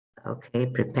Okay,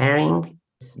 preparing.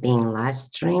 It's being live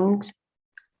streamed.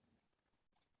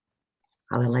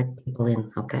 I will let people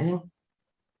in, okay?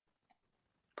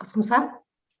 Posso começar?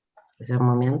 Esse é o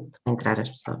momento para entrar as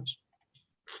pessoas.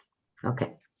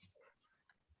 Okay.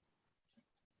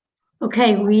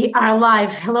 Okay, we are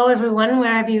live. Hello, everyone,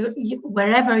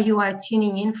 wherever you are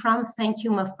tuning in from. Thank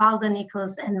you, Mafalda,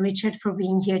 Nicholas, and Richard for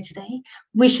being here today.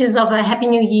 Wishes of a happy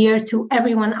new year to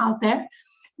everyone out there.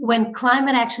 When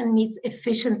climate action meets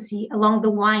efficiency along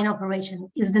the wine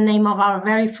operation is the name of our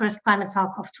very first climate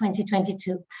talk of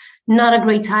 2022. Not a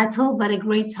great title, but a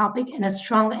great topic and a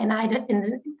strong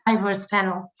and diverse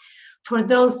panel. For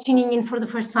those tuning in for the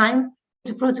first time,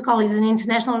 The Protocol is an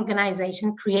international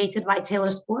organization created by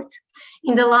Taylor Sport.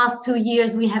 In the last 2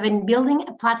 years, we have been building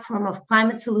a platform of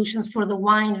climate solutions for the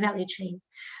wine value chain.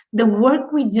 The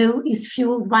work we do is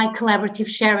fueled by collaborative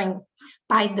sharing,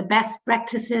 by the best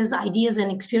practices, ideas,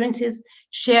 and experiences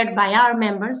shared by our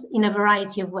members in a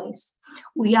variety of ways.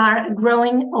 We are a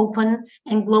growing, open,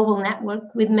 and global network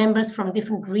with members from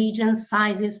different regions,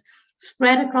 sizes,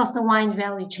 spread across the wine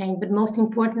value chain, but most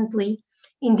importantly,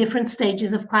 in different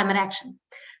stages of climate action.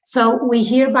 So we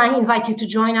hereby invite you to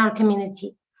join our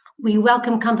community. We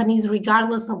welcome companies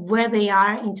regardless of where they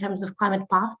are in terms of climate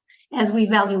path, as we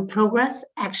value progress,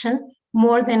 action,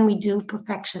 more than we do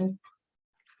perfection.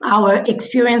 Our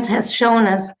experience has shown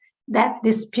us that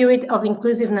this spirit of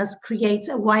inclusiveness creates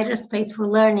a wider space for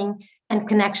learning and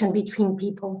connection between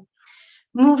people.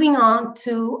 Moving on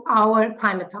to our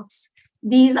climate talks.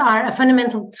 These are a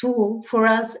fundamental tool for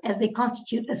us as they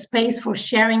constitute a space for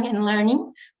sharing and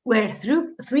learning, where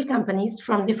three companies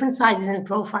from different sizes and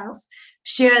profiles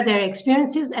share their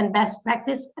experiences and best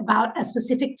practice about a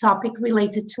specific topic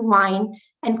related to wine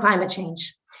and climate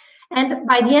change. And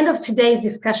by the end of today's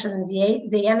discussion,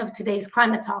 the end of today's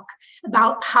climate talk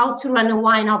about how to run a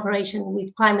wine operation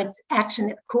with climate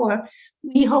action at core,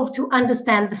 we hope to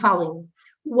understand the following.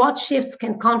 What shifts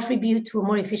can contribute to a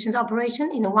more efficient operation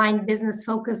in a wine business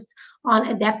focused on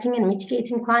adapting and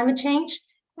mitigating climate change?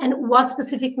 And what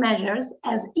specific measures,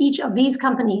 as each of these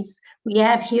companies we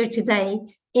have here today,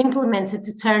 implemented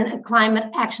to turn a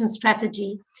climate action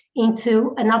strategy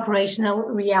into an operational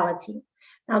reality?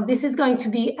 Now, this is going to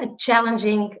be a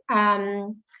challenging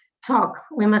talk,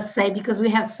 we must say, because we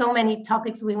have so many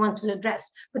topics we want to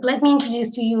address. But let me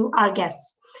introduce to you our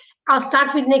guests. I'll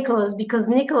start with Nicholas, because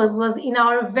Nicholas was in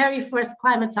our very first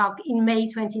climate talk in May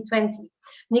 2020.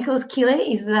 Nicholas Kille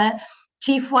is the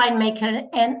Chief Winemaker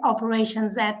and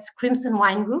Operations at Crimson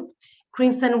Wine Group.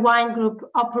 Crimson Wine Group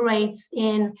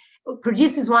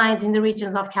produces wines in the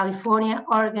regions of California,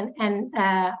 Oregon, and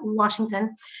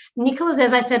Washington. Nicholas,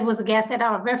 as I said, was a guest at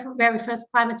our very first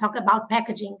climate talk about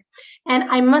packaging. And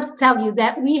I must tell you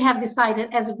that we have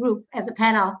decided as a group, as a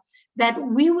panel, that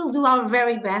we will do our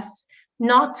very best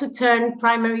not to turn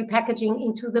primary packaging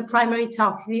into the primary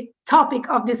topic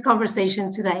of this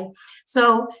conversation today.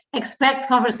 So expect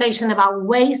conversation about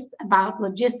waste, about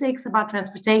logistics, about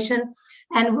transportation,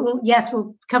 and we'll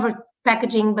cover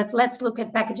packaging, but let's look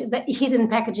at packaging, the hidden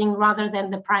packaging rather than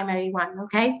the primary one,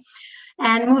 okay?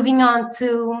 And moving on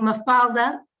to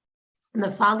Mafalda.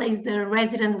 Mafalda is the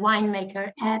resident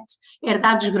winemaker at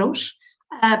Herdade dos Grãos,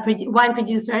 wine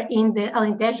producer in the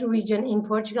Alentejo region in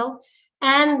Portugal.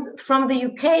 And from the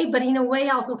UK, but in a way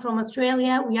also from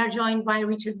Australia, we are joined by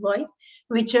Richard Lloyd.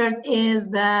 Richard is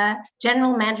the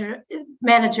general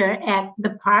manager at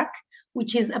The Park,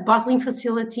 which is a bottling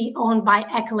facility owned by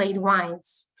Accolade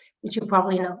Wines, which you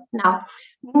probably know. Now,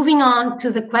 moving on to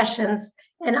the questions,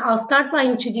 and I'll start by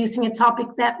introducing a topic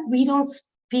that we don't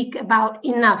speak about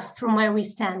enough from where we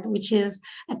stand, which is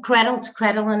a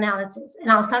cradle-to-cradle analysis.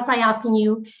 And I'll start by asking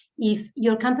you if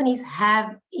your companies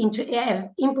have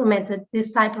implemented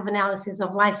this type of analysis,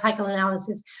 of life cycle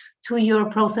analysis, to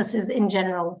your processes in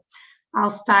general. I'll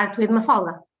start with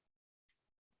Mafalda.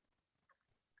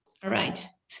 All right.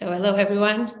 So hello,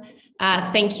 everyone.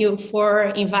 Thank you for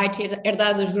inviting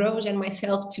Herdade dos Grãos and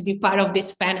myself to be part of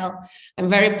this panel. I'm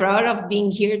very proud of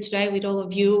being here today with all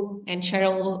of you and share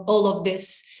all of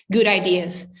these good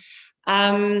ideas.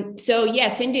 So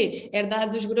yes, indeed,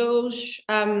 Herdade dos Grãos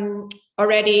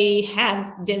already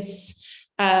have this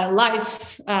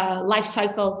life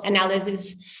cycle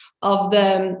analysis of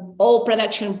the whole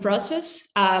production process,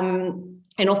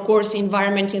 and of course,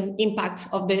 environmental impact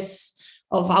of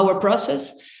our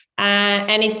process.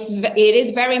 And it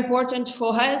is very important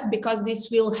for us because this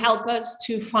will help us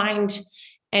to find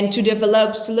and to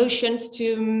develop solutions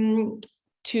to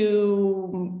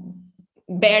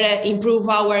better improve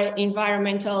our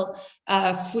environmental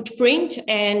footprint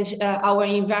and our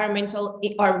environmental,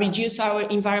 or reduce our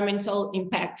environmental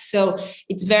impact. So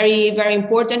it's very, very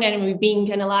important, and we're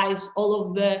being analyze all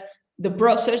of the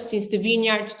process, since the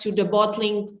vineyard to the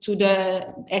bottling to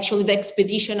the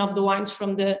expedition of the wines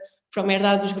from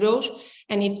Herdade dos Grãos,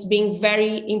 and it's being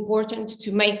very important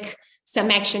to make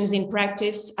some actions in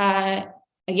practice,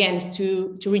 again,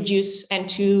 to reduce and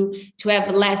to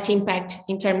have less impact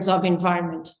in terms of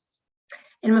environment.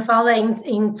 And Mafalda,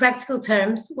 in practical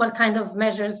terms, what kind of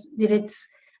measures did it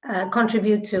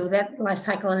contribute to that life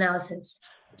cycle analysis?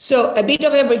 So a bit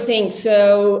of everything.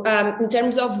 So in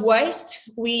terms of waste,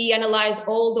 we analyze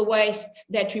all the waste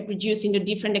that we produce in the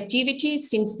different activities,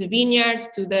 since the vineyards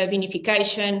to the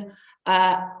vinification,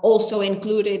 also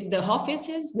included the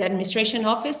offices, the administration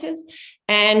offices.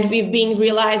 And we've been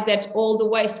realized that all the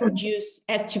waste produced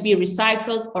has to be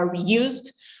recycled or reused,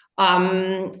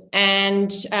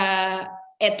 and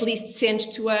at least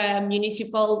sent to a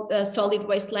municipal solid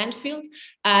waste landfill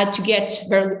to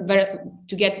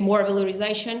get more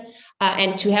valorization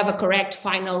and to have a correct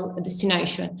final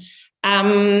destination.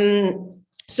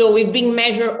 So we've been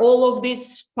measure all of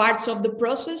these parts of the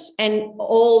process and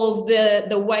all of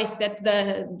the waste that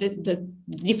the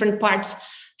different parts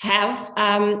have,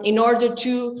 in order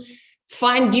to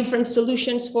find different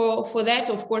solutions for that.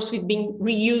 Of course, we've been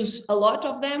reuse a lot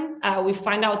of them. We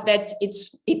find out that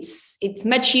it's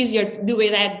much easier to do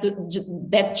it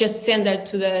that just send it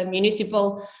to the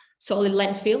municipal solid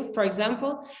landfill, for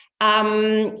example.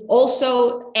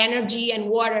 Also, energy and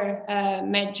water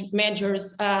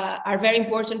measures are very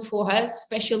important for us,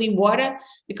 especially water,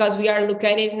 because we are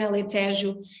located in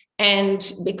Alentejo,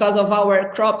 and because of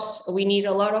our crops, we need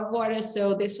a lot of water.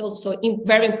 So this is also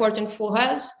very important for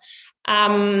us.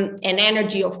 And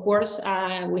energy, of course,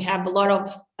 we have a lot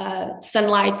of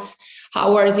sunlight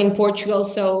hours in Portugal,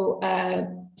 so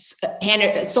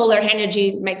solar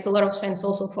energy makes a lot of sense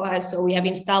also for us. So we have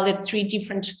installed 3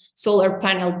 different solar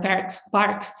panel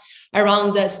parks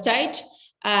around the state,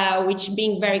 which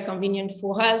being very convenient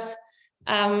for us.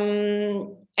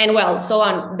 And well, so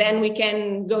on. Then we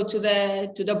can go to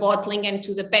the bottling and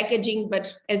to the packaging.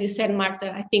 But as you said,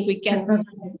 Marta, I think we can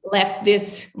left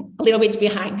this a little bit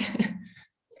behind.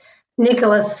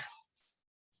 Nicholas.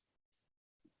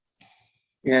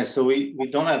 Yeah, so we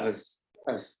don't have as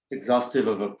exhaustive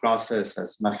of a process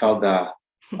as Mafalda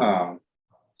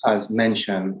has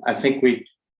mentioned. I think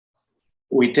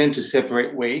we tend to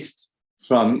separate waste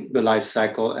from the life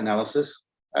cycle analysis,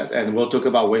 and we'll talk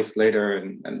about waste later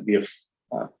and be an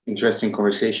interesting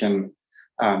conversation.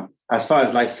 As far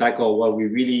as life cycle, what we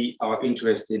really are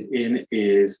interested in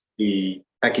is the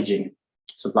packaging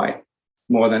supply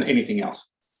more than anything else.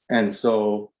 And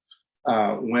so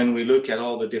when we look at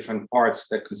all the different parts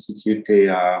that constitute in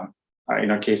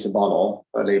our case, a bottle,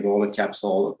 a label, a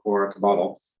capsule, a cork, a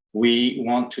bottle, we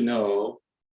want to know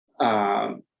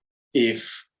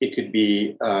if it could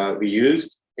be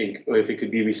reused or if it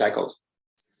could be recycled.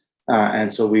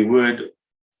 And so we would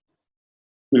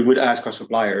ask our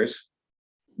suppliers,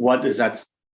 what is that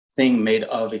thing made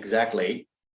of exactly,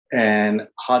 and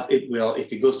how it will,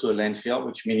 if it goes to a landfill,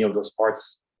 which many of those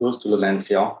parts goes to the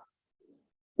landfill,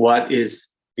 what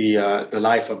is the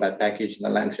life of that package in the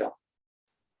landfill?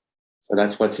 So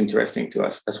that's what's interesting to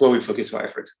us. That's where we focus our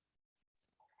efforts.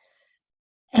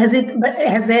 Has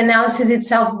the analysis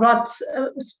itself brought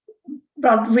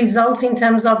results in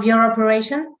terms of your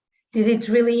operation? Did it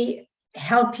really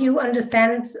help you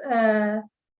understand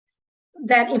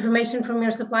that information from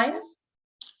your suppliers?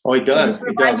 Oh, it does.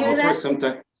 It does. Well, first,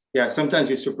 sometimes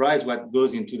you're surprised what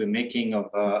goes into the making of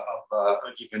a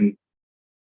given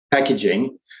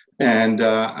packaging, and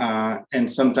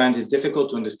sometimes it's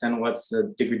difficult to understand what's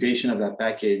the degradation of that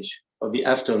package or the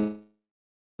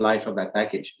afterlife of that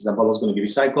package. Is that bottle going to be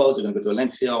recycled? Is it going to go to a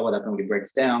landfill? What happens when it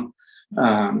breaks down?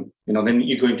 Then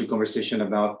you go into conversation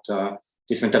about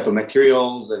different type of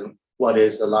materials and what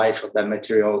is the life of that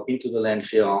material into the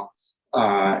landfill.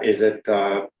 Is it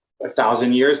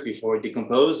 1,000 years before it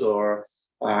decomposes, or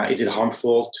is it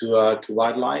harmful to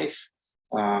wildlife?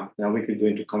 We could go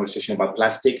into conversation about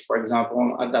plastic, for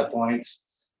example, at that point.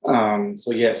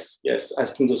 So yes,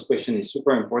 asking those questions is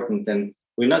super important. And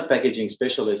we're not packaging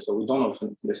specialists, so we don't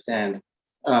often understand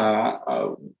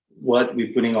what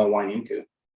we're putting our wine into.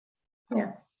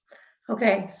 Yeah.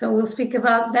 Okay, so we'll speak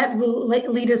about that. Will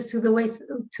lead us to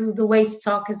the waste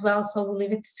talk as well. So we'll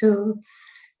leave it to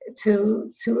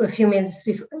a few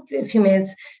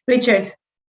minutes. Richard.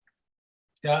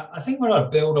 Yeah, I think what I'd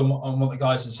build on what the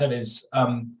guys have said is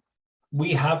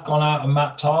we have gone out and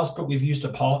mapped ours, but we've used a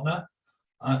partner.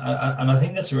 And I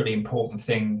think that's a really important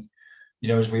thing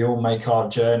as we all make our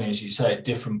journey, as you say, at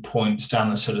different points down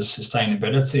the sort of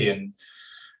sustainability. And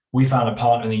we found a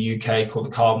partner in the UK called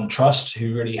the Carbon Trust,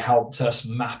 who really helped us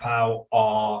map out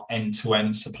our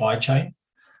end-to-end supply chain.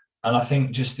 And I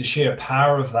think just the sheer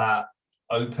power of that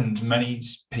opened many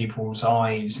people's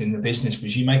eyes in the business,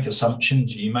 because you make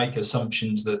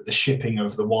assumptions that the shipping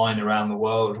of the wine around the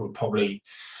world would probably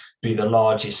be the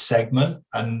largest segment.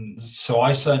 And so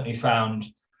I certainly found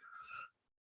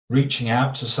reaching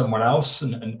out to someone else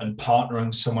and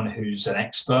partnering someone who's an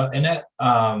expert in it,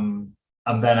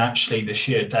 and then actually the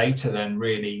sheer data then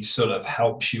really sort of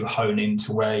helps you hone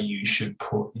into where you should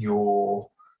put your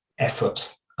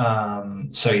effort.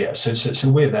 So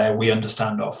we're there, we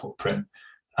understand our footprint,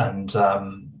 and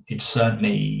it's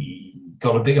certainly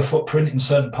got a bigger footprint in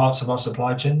certain parts of our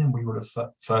supply chain than we would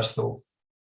have first thought.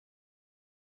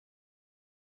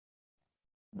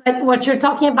 But what you're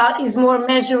talking about is more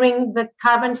measuring the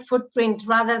carbon footprint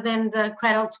rather than the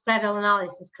cradle-to-cradle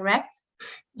analysis, correct?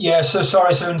 Yeah, so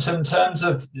in terms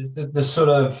of the sort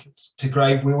of to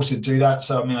grade, we also do that.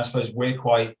 So I mean, I suppose we're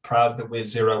quite proud that we're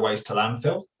zero waste to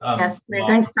landfill. Yes, we're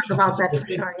going to talk about that for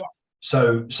sure, yeah.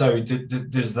 So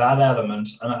there's that element,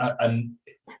 and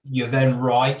you're then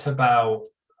right about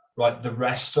the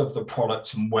rest of the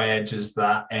product and where does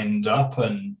that end up.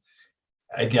 And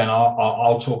again,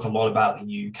 I'll talk a lot about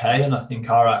the UK, and I think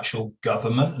our actual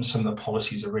government and some of the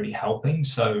policies are really helping.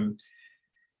 So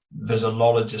there's a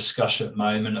lot of discussion at the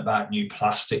moment about new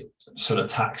plastic sort of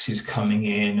taxes coming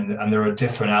in, and there are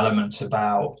different elements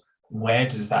about where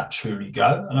does that truly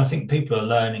go. And I think people are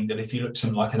learning that if you look at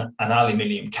something like an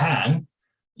aluminium can,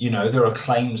 there are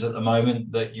claims at the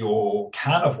moment that your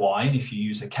can of wine, if you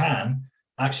use a can,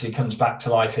 actually comes back to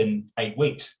life in 8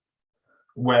 weeks.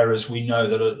 Whereas we know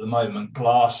that at the moment,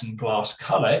 glass and glass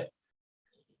cullet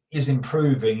is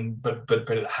improving, but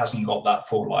it hasn't got that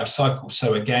full life cycle.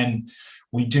 So again,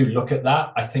 we do look at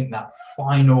that. I think that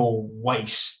final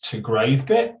waste to grave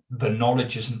bit, the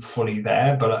knowledge isn't fully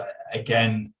there. But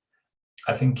again,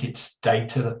 I think it's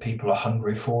data that people are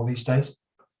hungry for these days.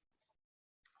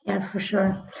 Yeah, for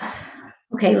sure.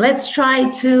 Okay, let's try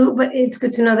to, but it's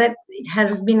good to know that it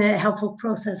has been a helpful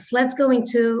process. Let's go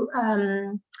into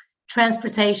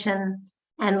transportation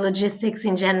and logistics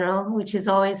in general, which is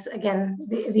always, again,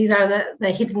 these are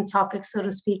the hidden topics, so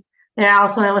to speak. There are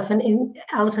also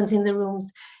elephants in the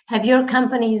rooms. Have your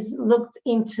companies looked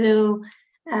into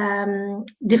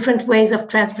different ways of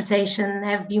transportation?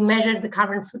 Have you measured the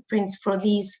carbon footprints for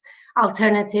these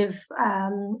alternative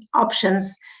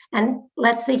options? And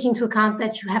let's take into account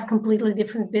that you have completely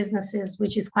different businesses,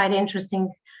 which is quite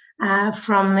interesting,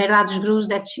 from Herdade dos Grãos,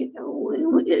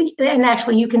 and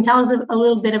actually you can tell us a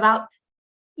little bit about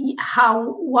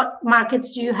what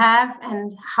markets do you have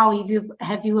and how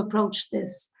have you approached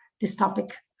this topic.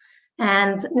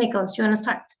 And Nicholas, do you want to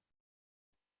start?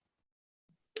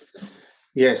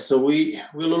 Yes, so we're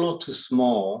a little too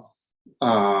small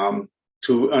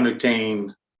to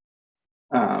entertain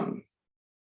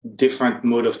different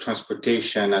mode of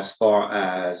transportation as far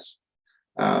as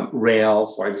rail,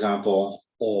 for example,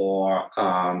 or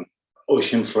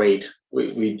ocean freight.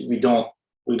 We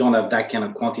don't have that kind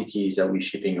of quantities that we're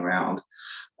shipping around.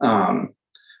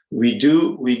 We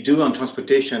do on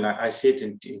transportation. I see it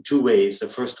in two ways. The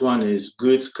first one is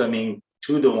goods coming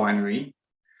to the winery,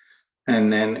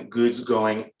 and then goods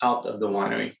going out of the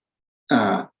winery.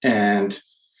 And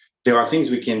there are things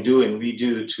we can do and we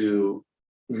do to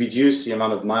reduce the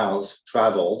amount of miles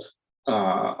traveled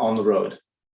on the road.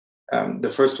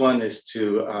 The first one is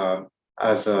to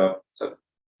have a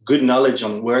good knowledge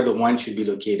on where the wine should be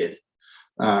located.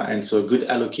 And so a good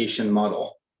allocation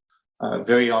model.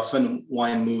 Very often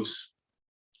wine moves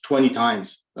 20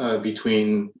 times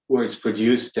between where it's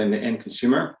produced and the end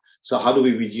consumer. So how do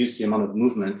we reduce the amount of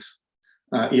movements,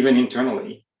 even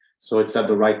internally, so it's at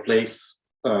the right place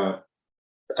at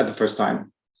the first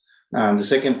time? The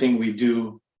second thing we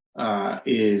do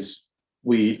is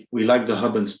we like the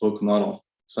hub and spoke model.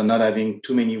 So not having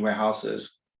too many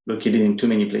warehouses located in too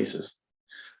many places.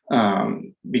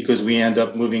 Because we end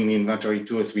up moving the inventory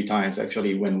 2 or 3 times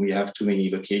actually when we have too many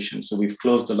locations. So we've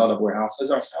closed a lot of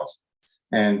warehouses ourselves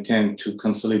and tend to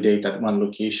consolidate at one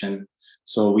location.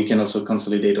 So we can also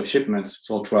consolidate our shipments,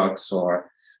 full trucks or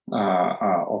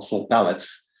full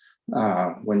pallets.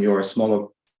 When you're a smaller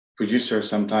producer,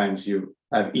 sometimes you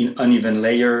have uneven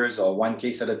layers or one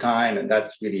case at a time, and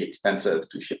that's really expensive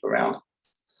to ship around.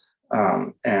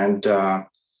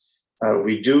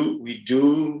 We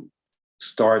do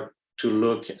start to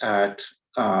look at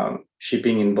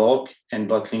shipping in bulk and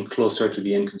bottling closer to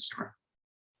the end consumer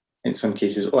in some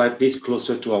cases, or at least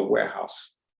closer to our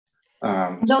warehouse.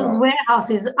 Those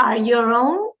warehouses are your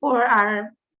own or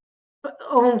are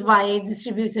owned by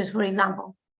distributors, for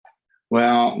example?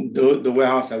 Well, the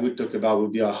warehouse I would talk about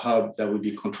would be a hub that would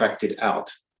be contracted out.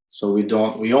 So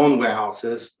we own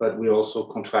warehouses, but we also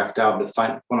contract out the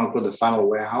quote unquote the final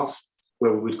warehouse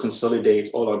where we would consolidate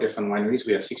all our different wineries.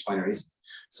 We have 6 wineries.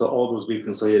 So all those we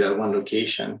consolidate at one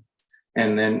location.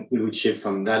 And then we would ship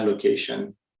from that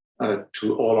location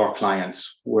to all our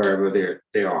clients, wherever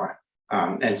they are.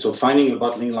 And so finding a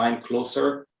bottling line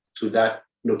closer to that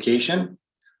location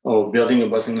or building a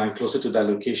bottling line closer to that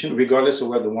location, regardless of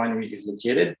where the winery is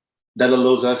located, that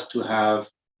allows us to have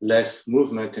less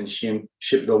movement and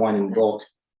ship the wine in bulk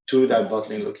to that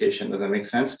bottling location. Does that make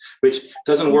sense? Which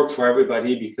doesn't work for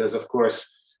everybody because, of course,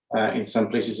 in some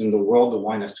places in the world, the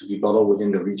wine has to be bottled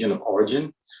within the region of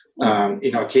origin.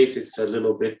 In our case, it's a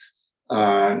little bit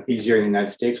easier in the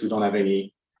United States. We don't have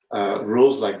any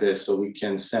rules like this, so we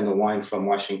can send a wine from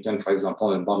Washington, for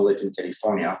example, and bottle it in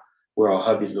California, where our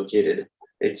hub is located.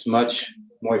 It's much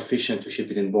more efficient to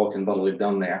ship it in bulk and bottle it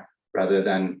down there, rather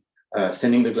than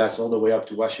sending the glass all the way up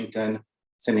to Washington,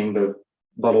 sending the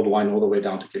bottled wine all the way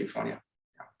down to California.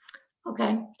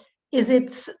 Okay. Is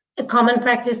it a common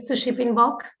practice to ship in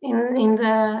bulk in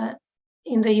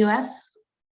the US?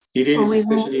 It is,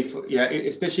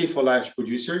 especially for large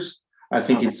producers. I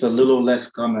think it's a little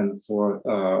less common for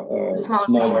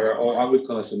smaller, or I would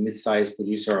call us a mid-sized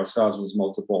producer ourselves with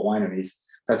multiple wineries.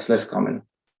 That's less common.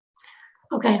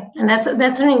 Okay, and that's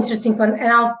an interesting point.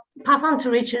 And I'll pass on to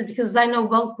Richard because I know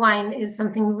bulk wine is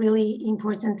something really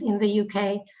important in the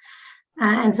UK.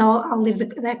 And so I'll leave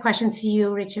that question to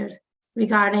you, Richard,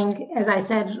 regarding, as I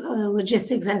said,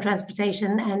 logistics and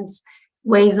transportation and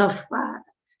ways of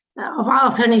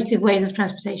alternative ways of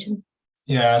transportation.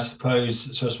 Yeah, I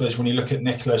suppose when you look at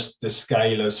Nicholas, the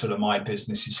scale of sort of my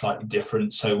business is slightly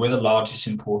different. So we're the largest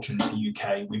importer into the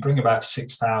UK. We bring about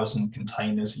 6,000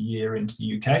 containers a year into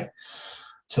the UK.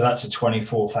 So that's a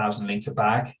 24,000 litre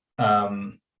bag.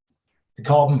 The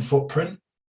carbon footprint,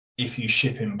 if you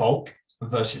ship in bulk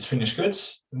versus finished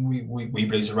goods, we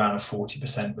believe is around a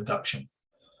 40% reduction.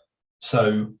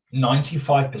 So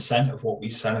 95% of what we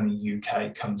sell in the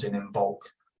UK comes in bulk.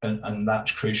 And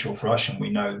that's crucial for us, and we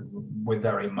know we're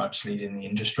very much leading the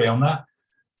industry on that.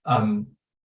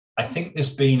 I think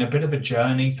there's been a bit of a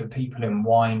journey for people in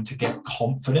wine to get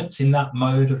confidence in that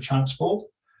mode of transport.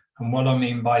 And what I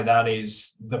mean by that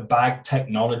is the bag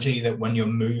technology, that when you're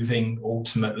moving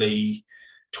ultimately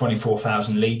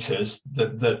 24,000 litres,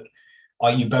 that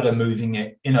are you better moving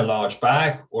it in a large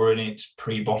bag or in its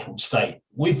pre-bottled state?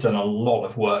 We've done a lot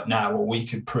of work now where we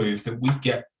could prove that we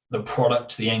get the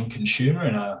product to the end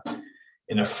consumer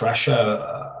in a fresher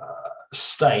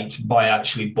state by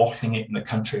actually bottling it in the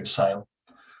country of sale.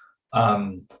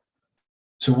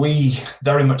 So we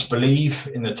very much believe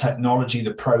in the technology,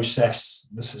 the process,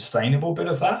 the sustainable bit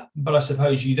of that. But I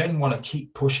suppose you then want to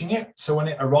keep pushing it. So when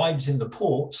it arrives in the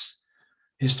ports,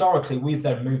 historically, we've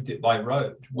then moved it by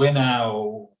road. We're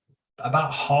now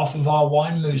about half of our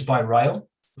wine moves by rail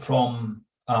from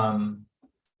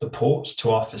the ports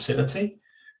to our facility.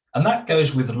 And that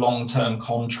goes with long-term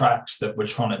contracts that we're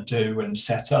trying to do and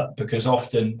set up, because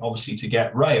often, obviously, to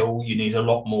get rail, you need a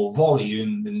lot more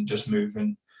volume than just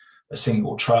moving a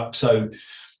single truck. So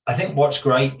I think what's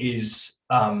great is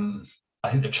I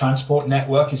think the transport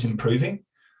network is improving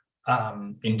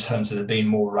in terms of there being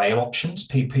more rail options.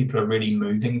 People are really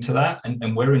moving to that.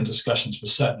 And we're in discussions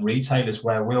with certain retailers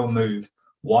where we'll move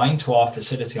wine to our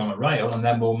facility on a rail and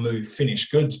then we'll move finished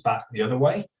goods back the other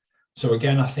way. So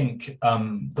again, I think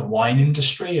the wine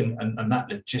industry and that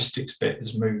logistics bit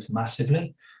has moved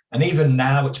massively. And even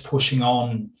now it's pushing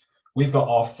on. We've got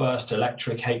our first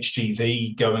electric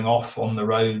HGV going off on the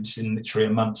roads in literally a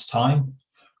month's time.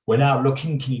 We're now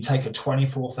looking, can you take a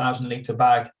 24,000 litre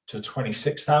bag to a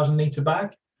 26,000 litre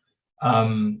bag?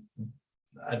 And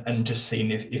just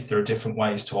seeing if there are different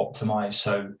ways to optimize.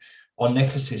 So on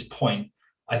Nicholas's point,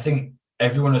 I think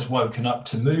everyone has woken up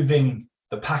to moving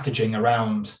the packaging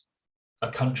around a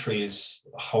country is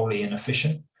wholly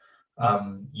inefficient.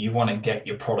 You want to get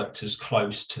your product as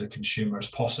close to the consumer as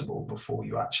possible before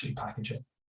you actually package it.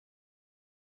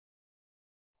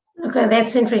 Okay,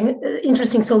 that's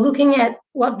interesting. So looking at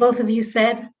what both of you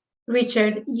said,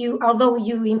 Richard, although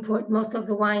you import most of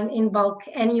the wine in bulk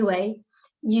anyway,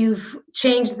 you've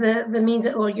changed the means,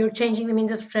 or you're changing the means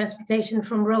of transportation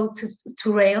from road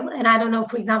to rail. And I don't know,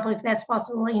 for example, if that's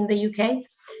possible in the UK.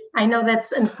 I know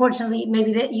that's unfortunately,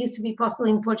 maybe that used to be possible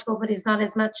in Portugal, but it's not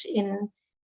as much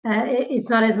it's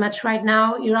not as much right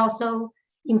now. You're also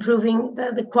improving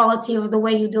the quality of the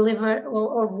way you deliver,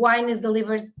 or wine is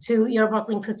delivered to your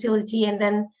bottling facility and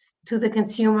then to the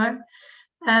consumer.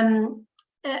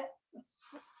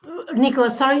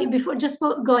 Nicholas, sorry, before just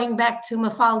going back to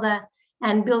Mafalda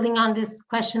and building on this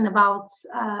question about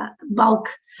bulk.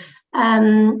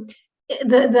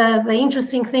 The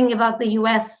interesting thing about the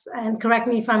US, and correct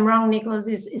me if I'm wrong, Nicholas,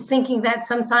 is thinking that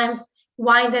sometimes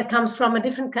wine that comes from a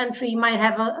different country might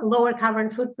have a lower carbon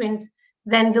footprint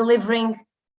than delivering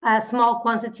a small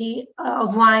quantity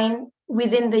of wine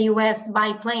within the US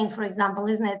by plane, for example,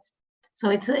 isn't it? So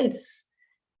it's.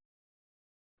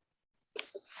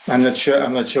 I'm not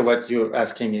sure what you're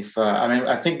asking. If I mean,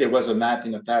 I think there was a map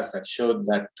in the past that showed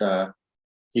that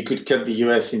you could cut the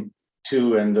US in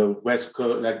two, and the west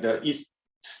coast, like the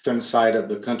eastern side of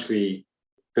the country,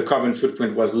 the carbon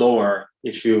footprint was lower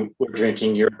if you were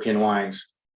drinking European wines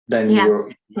than you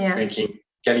were drinking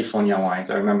California wines.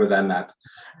 I remember that map.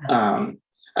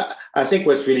 I think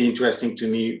what's really interesting to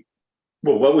me,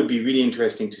 well, what would be really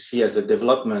interesting to see as a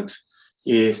development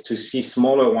is to see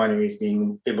smaller wineries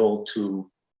being able to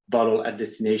bottle at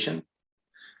destination.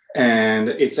 And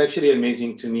it's actually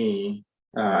amazing to me,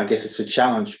 I guess it's a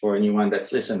challenge for anyone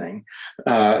that's listening,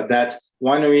 that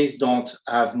wineries don't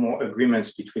have more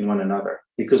agreements between one another,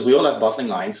 because we all have bottling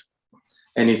lines.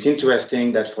 And it's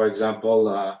interesting that, for example,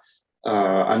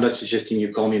 I'm not suggesting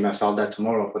you call me Mafalda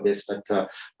tomorrow for this, but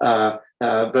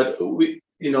we,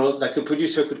 you know, like a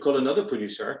producer could call another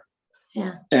producer,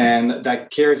 and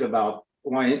that cares about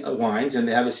wines, and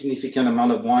they have a significant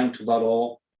amount of wine to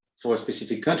bottle for a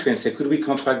specific country, and say, could we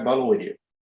contract bottle with you?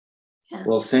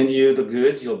 We'll send you the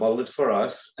goods, you'll bottle it for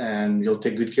us, and you'll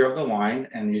take good care of the wine,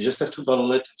 and you just have to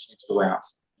bottle it and ship it to the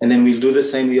warehouse. And then we'll do the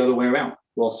same the other way around.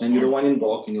 We'll send you the wine in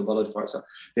bulk, and you'll bottle it for us. So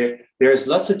there's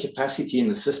lots of capacity in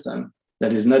the system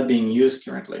that is not being used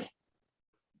currently.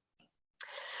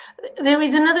 There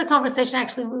is another conversation.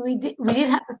 Actually, we did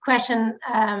have a question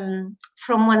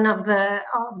from one of the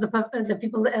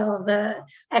people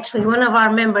actually one of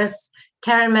our members,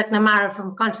 Karen McNamara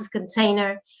from Conscious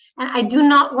Container. And I do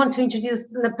not want to introduce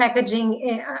the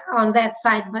packaging on that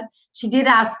side, but she did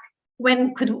ask,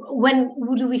 when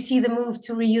would we see the move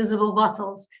to reusable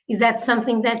bottles? Is that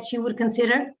something that you would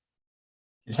consider?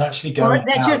 It's actually going, or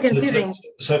that you're considering.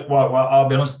 So well, I'll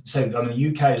be honest. So I mean, the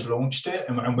UK has launched it,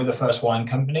 and we're the first wine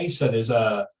company. So there's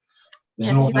an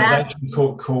organisation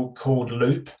called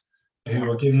Loop, who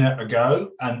are giving it a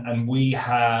go, and we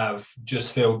have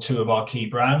just filled 2 of our key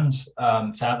brands.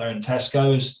 It's out there in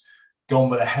Tesco's. Gone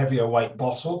with a heavier weight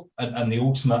bottle, and the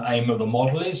ultimate aim of the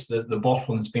model is that the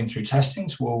bottle that's been through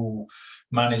testings will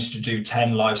manage to do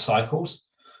 10 life cycles.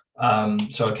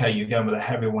 So okay, you're going with a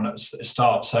heavier one at the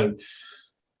start. So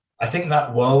I think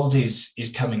that world is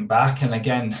coming back. And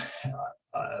again,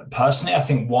 personally, I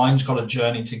think wine's got a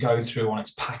journey to go through on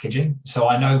its packaging. So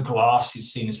I know glass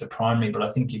is seen as the primary, but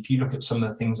I think if you look at some of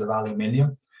the things of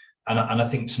aluminium, and I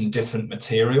think some different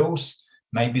materials,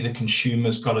 maybe the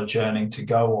consumer's got a journey to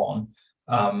go on.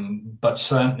 But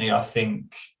certainly I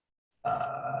think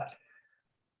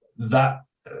that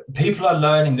people are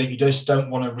learning that you just don't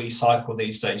want to recycle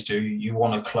these days, do you? You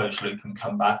want to close loop and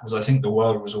come back, because I think the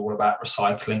world was all about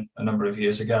recycling a number of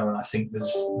years ago, and I think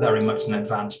there's very much an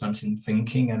advancement in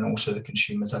thinking and also the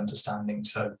consumer's understanding.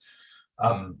 So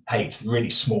hey, it's really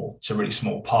small, it's a really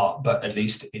small part, but at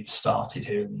least it started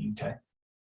here in the UK.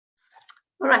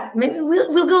 All right, maybe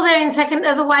we'll go there in a second.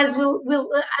 Otherwise,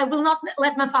 I will not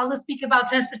let Mafalda speak about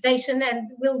transportation, and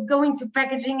we'll go into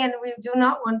packaging, and we do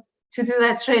not want to do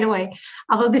that straight away.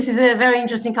 Although this is a very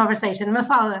interesting conversation.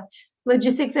 Mafalda,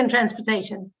 logistics and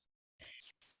transportation.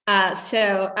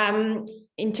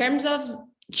 In terms of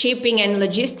shipping and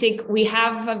logistic, we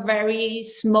have a very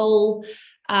small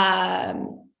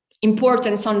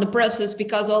importance on the process,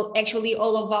 because all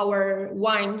of our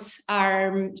wines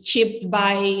are shipped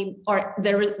by, or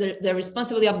the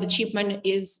responsibility of the shipment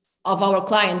is of our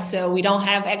clients. So we don't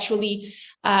have actually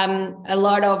a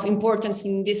lot of importance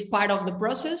in this part of the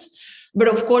process. But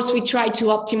of course, we try to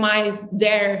optimize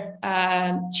their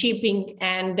shipping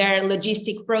and their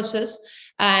logistic process.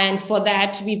 And for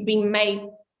that, we've been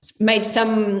made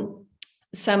some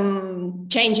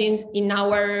changes in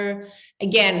our,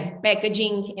 again,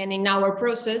 packaging and in our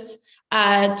process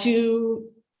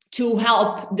to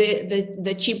help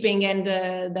the shipping and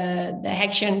the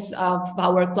actions of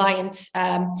our clients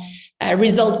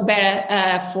results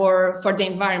better for the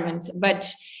environment.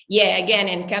 But yeah, again,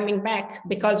 and coming back,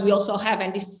 because we also have,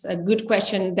 and this is a good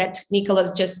question that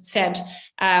Nicholas just said,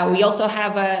 we also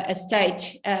have a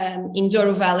estate in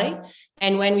Douro Valley.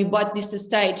 And when we bought this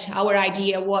estate, our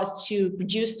idea was to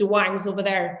produce the wines over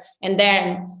there and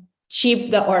then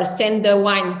ship or send the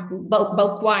wine,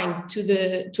 bulk wine to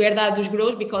Herdade dos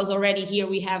Grãos, because already here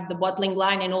we have the bottling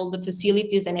line and all the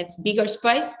facilities and it's bigger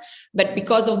space. But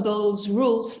because of those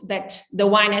rules that the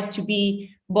wine has to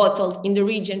be bottled in the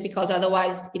region, because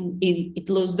otherwise it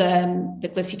loses the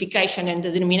classification and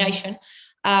the denomination.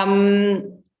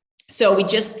 So we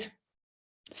just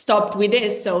stopped with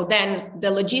this. So then the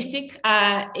logistic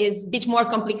is a bit more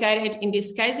complicated in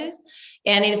these cases.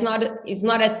 And it's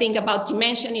not a thing about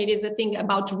dimension, it is a thing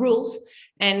about rules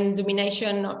and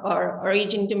domination or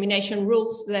origin domination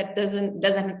rules that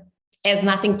has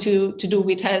nothing to do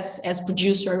with us as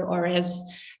producer or as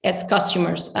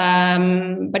customers.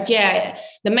 But yeah,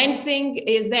 the main thing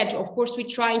is that, of course, we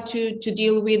try to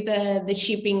deal with the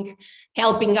shipping,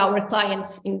 helping our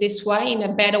clients in this way, in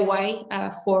a better way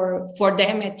for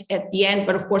them at the end,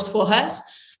 but of course for us.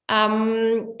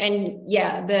 And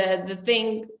yeah, the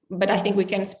thing, but I think we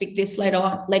can speak this later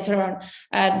on.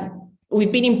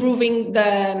 We've been improving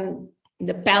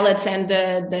the pallets and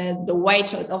the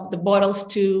weight of the bottles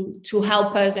to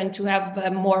help us and to have a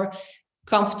more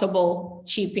comfortable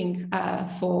shipping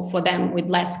for them with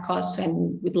less costs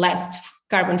and with less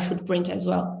carbon footprint as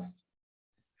well.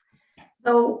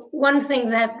 So one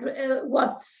thing that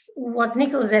what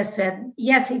Nicholas has said,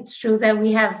 yes, it's true that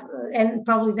we have, and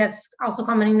probably that's also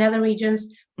common in other regions,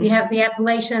 we have the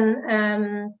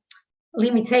appellation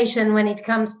limitation when it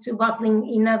comes to bottling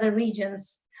in other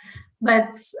regions.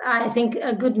 But I think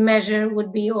a good measure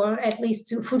would be, or at least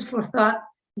to food for thought,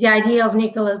 the idea of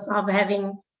Nicholas of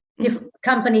having different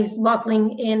companies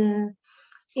bottling in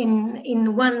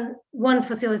one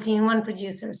facility, in one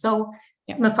producer. So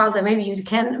yeah. Mafalda, maybe you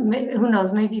can, who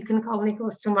knows, maybe you can call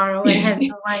Nicholas tomorrow and have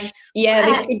the wine. Yeah,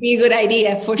 this could be a good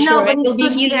idea for sure. It will be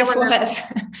easier for us.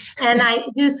 And I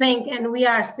do think, and we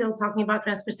are still talking about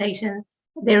transportation,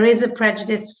 there is a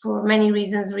prejudice for many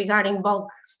reasons regarding bulk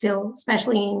still,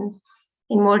 especially in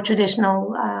more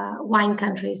traditional wine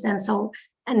countries. And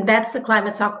that's the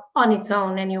climate talk on its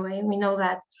own anyway, we know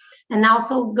that. And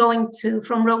also going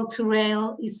from road to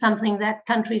rail is something that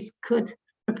countries could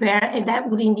prepare, and that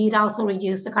would indeed also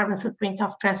reduce the carbon footprint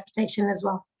of transportation as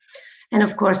well. And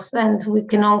of course, and we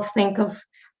can all think of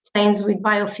planes with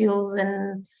biofuels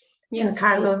and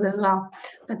cargoes as well,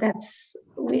 but that's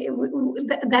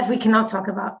that we cannot talk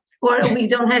about, or we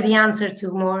don't have the answer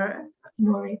to more.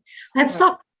 Let's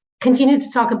continue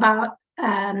to talk about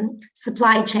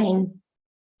supply chain,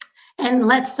 and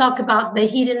let's talk about the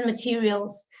hidden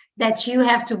materials that you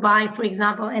have to buy, for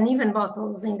example, and even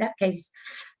bottles in that case,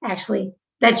 actually,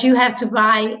 that you have to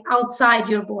buy outside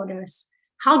your borders.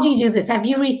 How do you do this? Have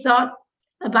you rethought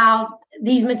about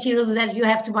these materials that you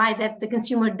have to buy that the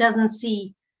consumer doesn't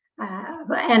see?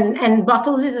 And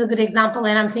bottles is a good example.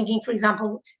 And I'm thinking, for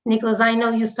example, Nicholas, I know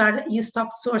you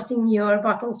stopped sourcing your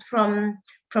bottles from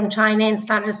China and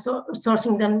started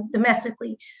sourcing them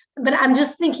domestically. But I'm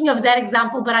just thinking of that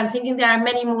example, but I'm thinking there are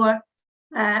many more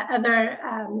other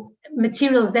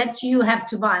materials that you have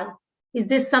to buy. Is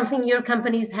this something your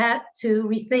companies had to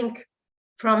rethink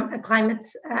from a climate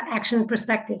action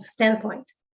perspective standpoint?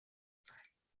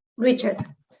 Richard.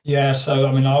 Yeah, so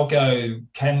I mean, I'll go.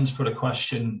 Ken's put a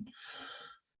question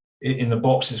in the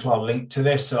box as well, linked to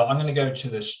this. So I'm going to go to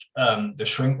the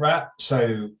shrink wrap.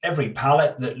 So every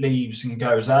pallet that leaves and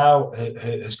goes out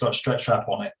has got stretch wrap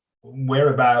on it.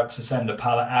 We're about to send a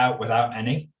pallet out without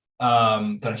any.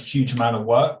 Done a huge amount of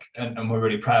work, and we're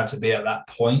really proud to be at that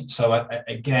point. So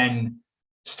again,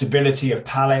 stability of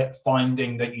pallet,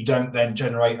 finding that you don't then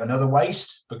generate another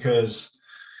waste, because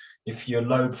if your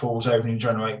load falls over and you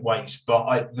generate waste.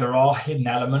 But there are hidden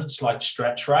elements like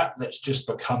stretch wrap that's just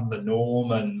become the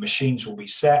norm, and machines will be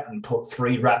set and put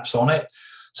 3 wraps on it.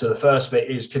 So the first bit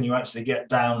is, can you actually get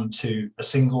down to a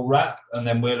single wrap? And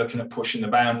then we're looking at pushing the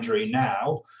boundary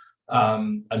now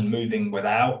and moving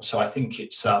without. So I think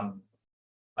it's, I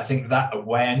think that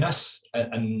awareness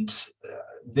and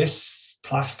this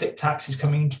plastic tax is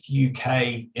coming to the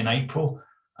UK in April.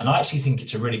 And I actually think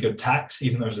it's a really good tax,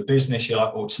 even though as a business, you're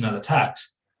like, oh, it's another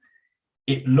tax.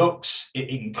 It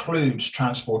includes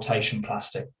transportation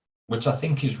plastic, which I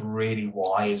think is really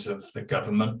wise of the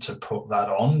government to put that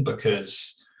on,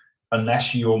 because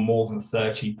unless you're more than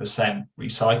 30%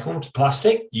 recycled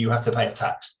plastic, you have to pay a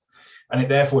tax. And it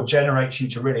therefore generates you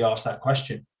to really ask that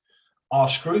question. Our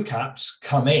screw caps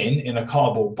come in a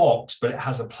cardboard box, but it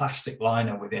has a plastic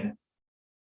liner within it.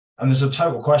 And there's a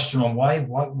total question on why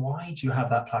do you have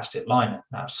that plastic liner?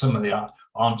 Now, some of the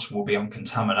answer will be on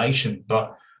contamination,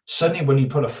 but certainly when you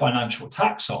put a financial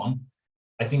tax on,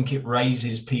 I think it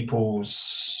raises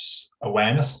people's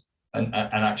awareness and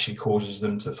actually causes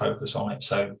them to focus on it.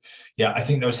 So yeah, I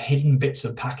think those hidden bits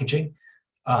of packaging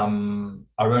are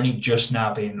only just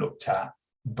now being looked at,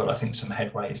 but I think some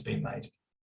headway has been made.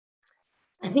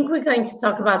 I think we're going to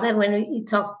talk about that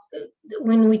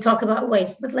when we talk about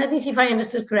waste. But let me see if I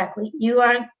understood correctly. You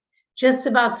are just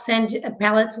about to send a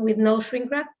pallet with no shrink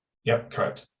wrap? Yep,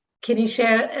 correct. Can you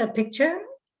share a picture?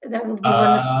 That would be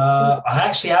wonderful. I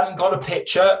actually haven't got a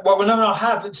picture. Well, no, I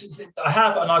have. I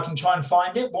have, and I can try and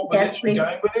find it. What we're actually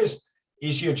going with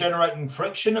is you're generating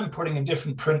friction and putting a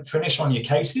different print finish on your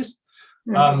cases,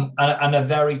 and a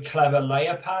very clever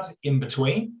layer pad in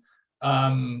between,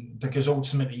 because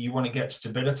ultimately you want to get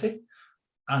stability.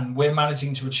 And we're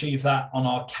managing to achieve that on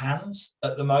our cans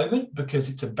at the moment because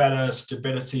it's a better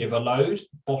stability of a load.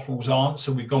 Bottles aren't,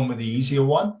 so we've gone with the easier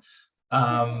one.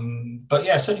 But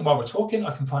yeah, certainly while we're talking,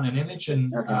 I can find an image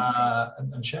and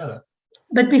share that.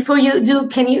 But before you do,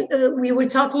 can you? We were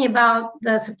talking about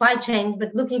the supply chain,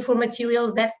 but looking for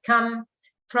materials that come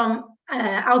from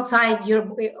outside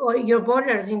your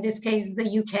borders. In this case,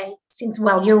 the UK. Since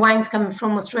your wines come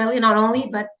from Australia, not only,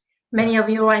 but many of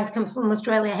your wines come from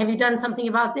Australia. Have you done something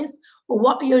about this, or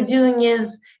what you're doing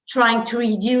is trying to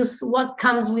reduce what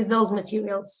comes with those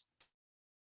materials?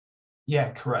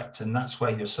 Yeah, correct. And that's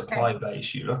where your supply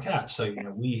base you look at. So,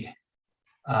 we,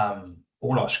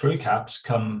 all our screw caps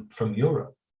come from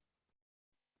Europe.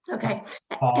 Okay.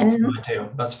 Far from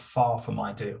ideal. That's far from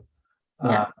ideal.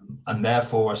 Yeah. And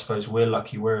therefore, I suppose we're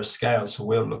lucky we're a scale. So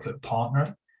we'll look at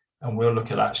partnering and we'll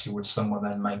look at actually would someone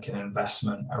then make an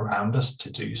investment around us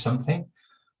to do something.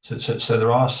 So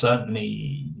there are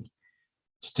certainly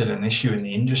still an issue in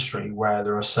the industry where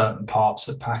there are certain parts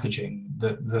of packaging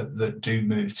that do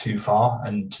move too far,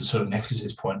 and to sort of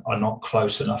Nicholas's point, are not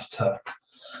close enough to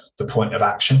the point of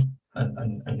action,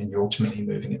 and then you're ultimately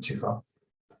moving it too far.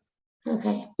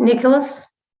 Okay, Nicholas,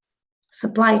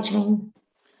 supply chain.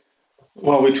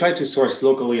 Well, we try to source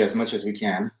locally as much as we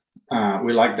can.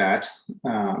 We like that,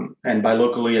 and by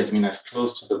locally, I mean as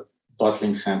close to the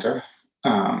bottling center.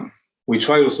 We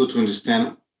try also to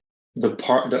understand the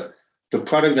product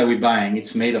that we're buying.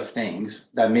 It's made of things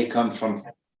that may come from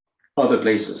other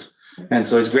places, and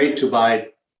so it's great to buy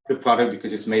the product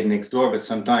because it's made next door. But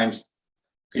sometimes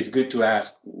it's good to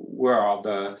ask where are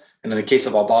the. And in the case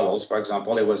of our bottles, for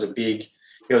example, it was a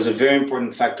very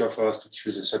important factor for us to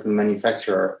choose a certain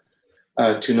manufacturer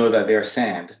to know that their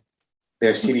sand,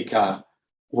 their silica,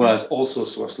 was also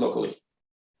sourced locally.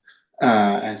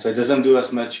 And so it doesn't do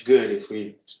us much good if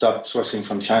we stop sourcing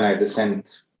from China if the sand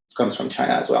comes from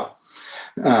China as well,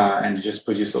 and just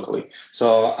produce locally.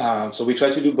 So we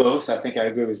try to do both. I think I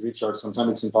agree with Richard.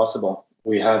 Sometimes it's impossible.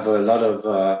 We have a lot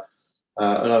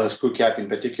of screw cap in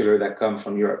particular that come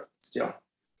from Europe still,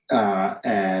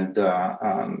 and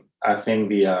I think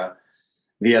the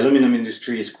aluminum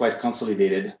industry is quite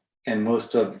consolidated. And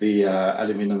most of the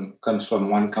aluminum comes from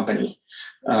one company.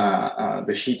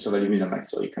 The sheets of aluminum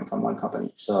actually come from one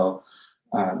company. So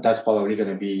that's probably going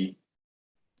to be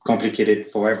complicated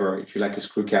forever if you like a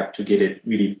screw cap to get it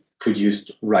really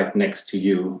produced right next to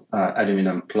you,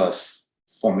 aluminum plus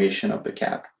formation of the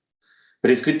cap. But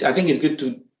it's good. I think it's good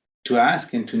to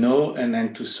ask and to know, and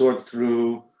then to sort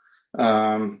through.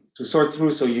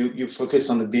 So you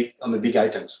focus on the big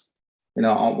items,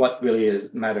 on what really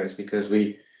matters, because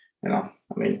we've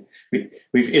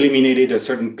eliminated a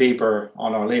certain paper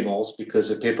on our labels because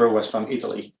the paper was from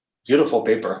Italy. Beautiful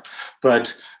paper,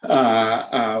 but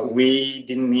we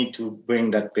didn't need to bring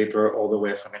that paper all the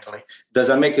way from Italy. Does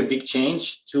that make a big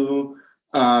change to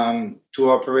our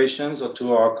operations or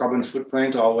to our carbon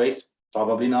footprint or our waste?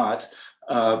 Probably not,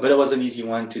 but it was an easy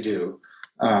one to do,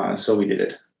 so we did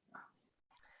it.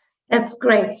 That's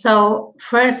great. So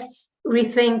first,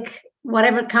 rethink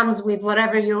whatever comes with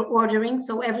whatever you're ordering.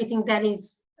 So everything that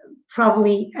is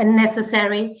probably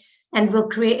unnecessary and will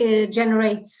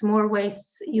generate more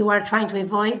waste you are trying to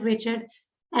avoid, Richard.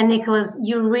 And Nicholas,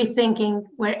 you're rethinking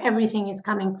where everything is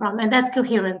coming from, and that's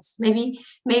coherence. Maybe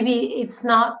it's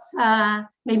not,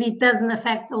 maybe it doesn't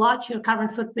affect a lot your carbon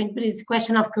footprint, but it's a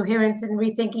question of coherence and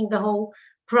rethinking the whole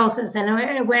process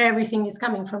and where everything is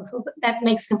coming from. So that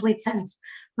makes complete sense.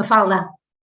 Mafalda.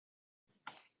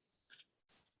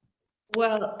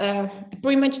 Well,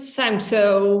 pretty much the same.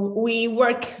 So we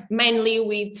work mainly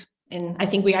with, and I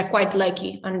think we are quite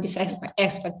lucky on this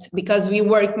aspect because we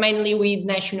work mainly with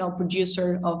national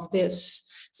producer of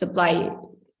this supply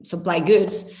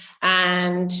goods,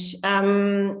 and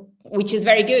which is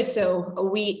very good. So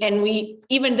we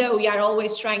even though we are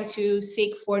always trying to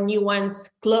seek for new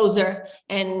ones closer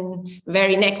and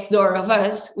very next door of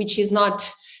us, which is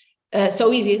not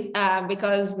so easy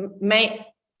because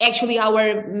actually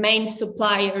our main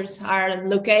suppliers are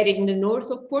located in the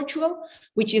north of Portugal,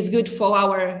 which is good for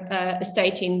our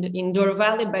estate in Douro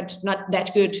Valley, but not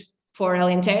that good for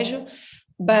Alentejo.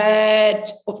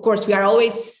 But of course, we are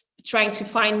always trying to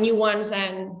find new ones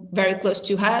and very close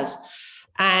to us.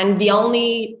 And the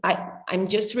only, I'm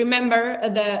just remember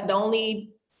the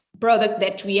only product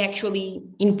that we actually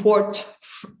import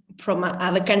from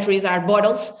other countries are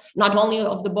bottles, not only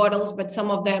of the bottles, but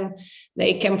some of them,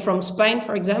 they came from Spain,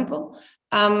 for example.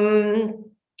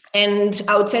 And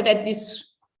I would say that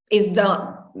this is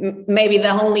maybe the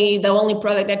only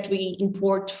product that we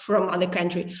import from other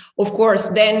country. Of course,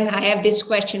 then I have these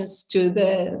questions to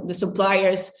the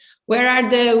suppliers. Where are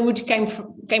the wood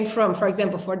came from, for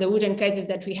example, for the wooden cases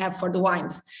that we have for the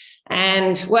wines?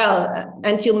 And well,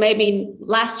 until maybe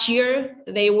last year,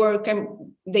 they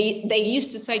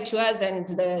used to say to us,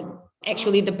 and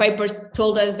actually the papers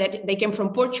told us that they came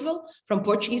from Portugal, from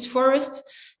Portuguese forests.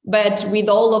 But with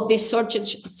all of this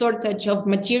shortage of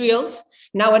materials,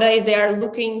 nowadays they are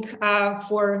looking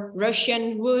for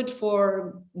Russian wood,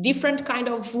 for different kind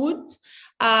of wood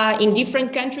in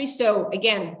different countries. So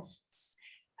again,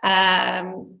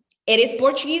 it is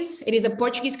Portuguese. It is a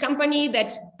Portuguese company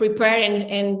that prepared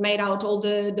and made out all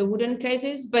the wooden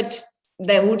cases, but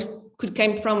the wood could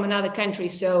come from another country.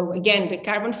 So again, the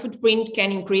carbon footprint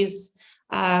can increase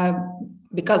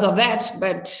because of that.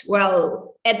 But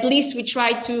well, at least we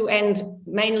try to, and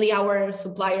mainly our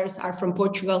suppliers are from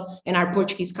Portugal and are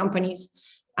Portuguese companies.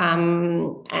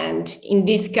 And in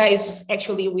this case,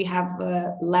 actually, we have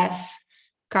less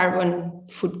carbon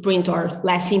footprint or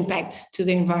less impact to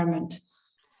the environment.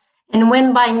 And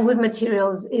when buying wood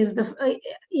materials, is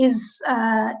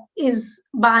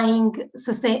buying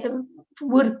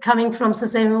wood coming from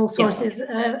sustainable sources?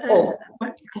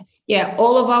 Okay. Yeah,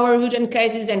 all of our wooden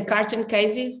cases and carton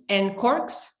cases and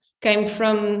corks came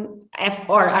from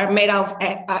are made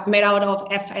out of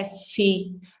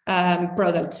FSC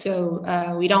products. So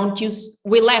we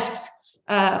left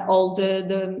all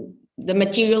the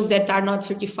materials that are not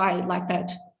certified like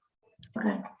that.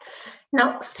 Okay.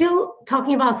 Now, still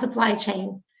talking about supply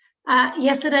chain.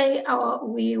 Yesterday,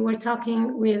 we were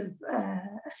talking with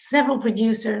several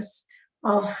producers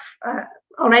of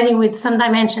already with some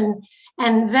dimension,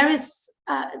 and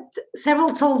several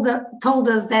told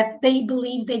us that they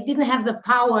believe they didn't have the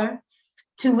power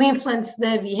to influence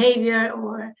the behavior,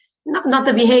 or not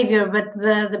the behavior, but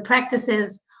the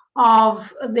practices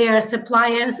of their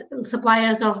suppliers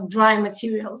of dry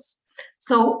materials.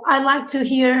 So I'd like to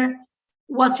hear,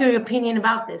 what's your opinion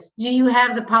about this? Do you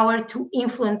have the power to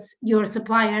influence your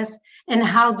suppliers, and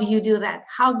how do you do that?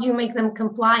 How do you make them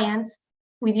compliant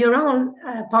with your own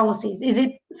policies? Is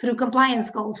it through compliance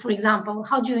goals, for example?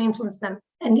 How do you influence them,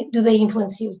 and do they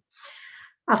influence you?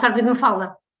 I'll start with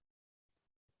Mafalda.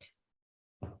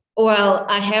 Well,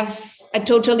 I have a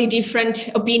totally different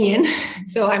opinion,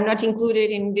 so I'm not included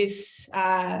in this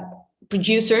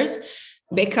producers,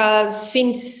 because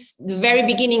since the very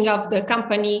beginning of the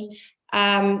company,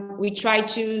 we try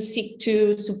to seek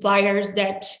to suppliers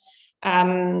that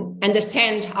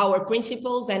understand our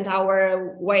principles and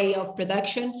our way of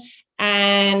production.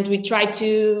 And we try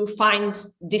to find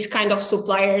this kind of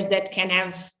suppliers that can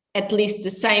have at least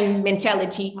the same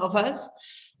mentality of us.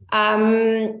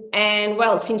 And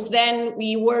well, since then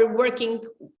we were working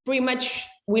pretty much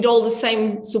with all the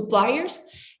same suppliers.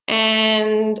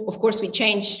 And of course we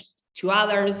changed to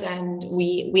others and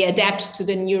we adapt to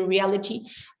the new reality.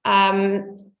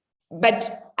 But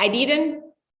I didn't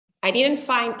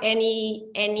find any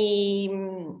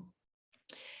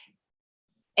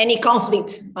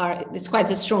conflict, or it's quite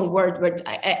a strong word, but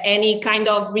any kind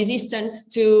of resistance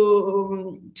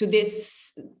to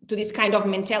this kind of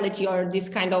mentality or this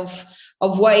kind of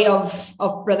way of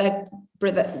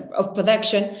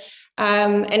production.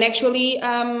 And actually,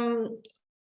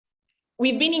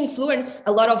 we've been influenced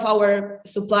a lot of our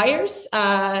suppliers,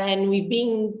 and we've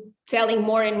been telling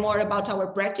more and more about our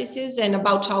practices and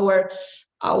about our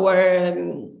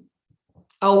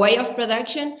way of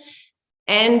production.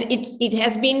 And it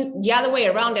has been the other way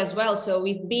around as well. So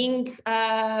we've been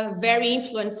very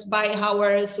influenced by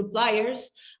our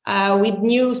suppliers with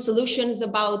new solutions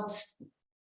about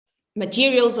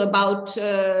materials, about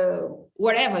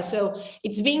whatever. So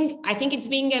I think it's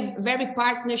been a very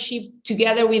partnership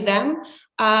together with them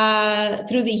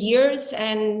through the years,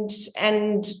 and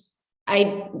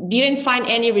I didn't find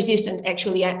any resistance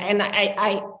actually. And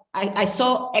I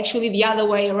saw actually the other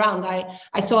way around.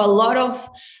 I saw a lot of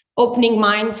opening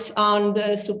minds on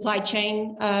the supply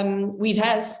chain with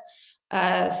us.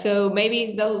 So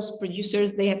maybe those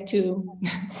producers, they have to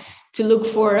look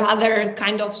for other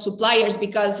kind of suppliers,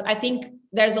 because I think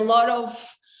there's a lot of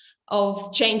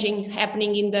of changing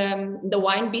happening in the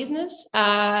wine business,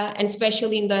 and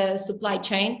especially in the supply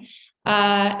chain.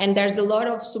 And there's a lot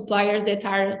of suppliers that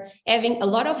are having a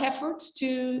lot of efforts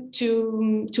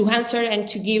to answer and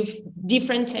to give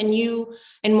different and new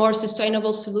and more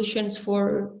sustainable solutions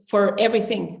for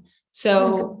everything.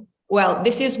 So, well,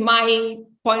 this is my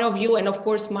point of view, and of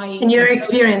course and your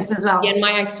experience as well. Yeah, and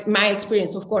my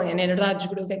experience, of course, and Herdade dos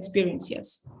Grãos experience,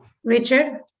 yes.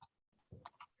 Richard?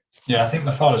 Yeah, I think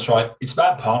my father's right. It's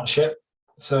about partnership.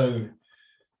 So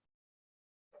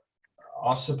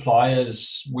our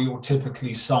suppliers, we will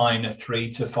typically sign a 3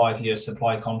 to 5 year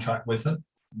supply contract with them,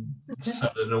 so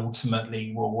that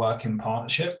ultimately we'll work in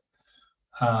partnership.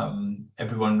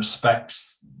 Everyone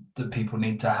respects that people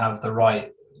need to have the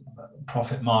right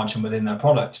profit margin within their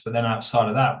product, but then outside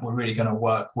of that, we're really going to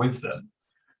work with them.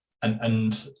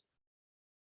 And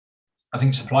I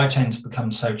think supply chains have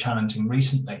become so challenging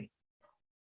recently.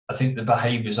 I think the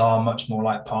behaviors are much more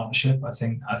like partnership. I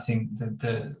think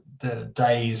the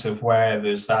days of where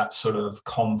there's that sort of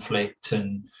conflict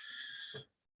and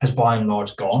has by and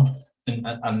large gone.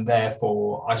 And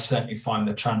therefore, I certainly find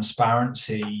the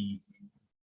transparency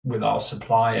with our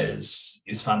suppliers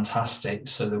is fantastic,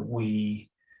 so that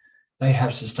they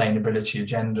have sustainability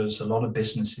agendas. A lot of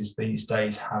businesses these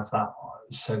days have that.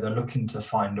 So they're looking to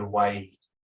find a way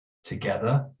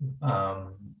together.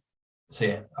 So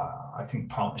yeah, I think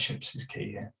partnerships is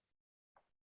key here.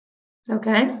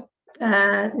 Okay.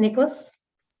 Nicholas?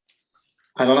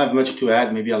 I don't have much to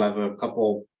add. Maybe I'll have a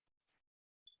couple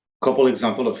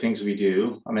example of things we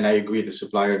do. I mean, I agree the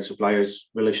supplier's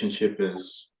relationship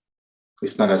is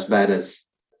not as bad as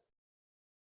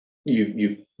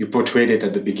you portrayed it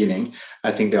at the beginning.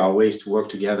 I think there are ways to work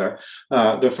together.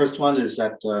 The first one is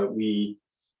that we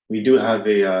do have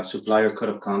a supplier code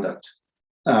of conduct,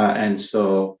 and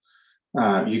so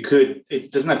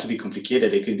it doesn't have to be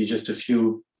complicated. It could be just a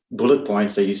few bullet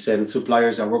points that you said, the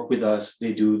suppliers that work with us,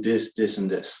 they do this, this, and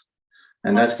this.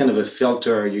 And that's kind of a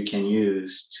filter you can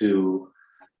use to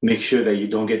make sure that you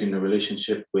don't get in a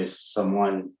relationship with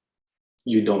someone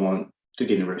you don't want to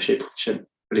get in a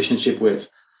relationship with.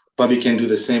 But you can do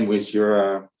the same with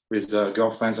your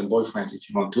girlfriends and boyfriends if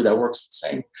you want to. That works the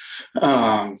same.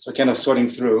 So kind of sorting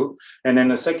through. And then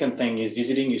the second thing is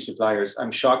visiting your suppliers.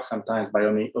 I'm shocked sometimes by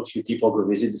only a few people go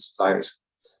visit the suppliers.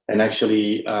 And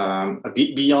actually, a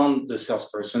bit beyond the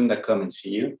salesperson that come and see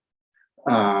you,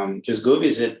 just go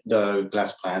visit the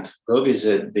glass plant. Go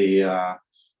visit the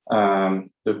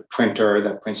printer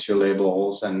that prints your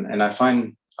labels, and I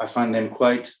find them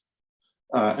quite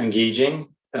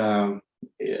engaging,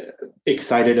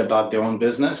 excited about their own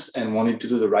business, and wanting to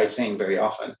do the right thing very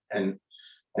often. And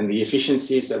the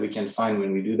efficiencies that we can find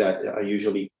when we do that are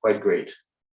usually quite great.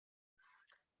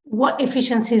 What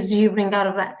efficiencies do you bring out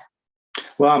of that?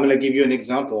 Well, I'm going to give you an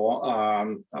example.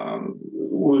 A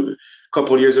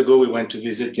couple of years ago, we went to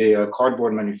visit a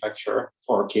cardboard manufacturer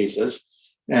for our cases,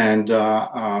 and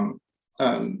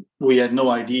we had no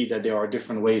idea that there are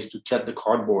different ways to cut the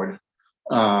cardboard,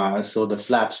 so the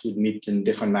flaps would meet in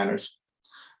different manners.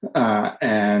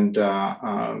 And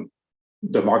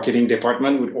the marketing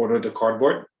department would order the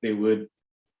cardboard. They would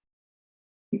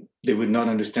not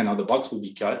understand how the box would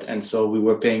be cut, and so we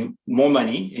were paying more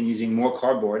money and using more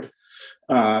cardboard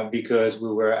because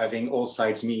we were having all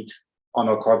sides meet on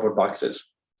our cardboard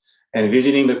boxes. And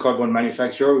visiting the cardboard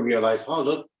manufacturer, we realized, oh,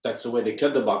 look, that's the way they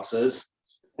cut the boxes.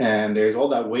 And there's all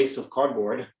that waste of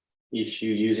cardboard if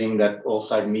you're using that all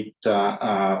side meet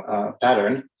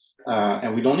pattern.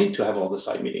 And we don't need to have all the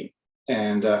side meeting.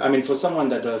 And I mean, for someone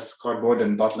that does cardboard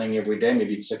and bottling every day,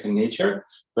 maybe it's second nature.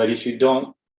 But if you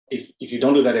don't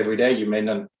do that every day, you may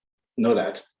not know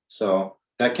that. So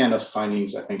that kind of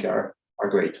findings, I think, are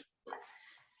great.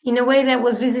 In a way, that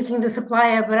was visiting the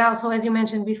supplier, but also, as you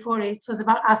mentioned before, it was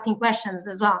about asking questions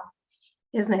as well,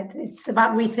 isn't it? It's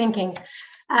about rethinking.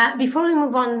 Before we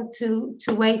move on to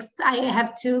waste, I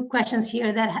have two questions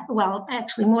here that, well,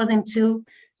 actually more than two,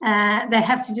 that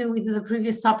have to do with the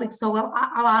previous topic. So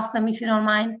I'll ask them if you don't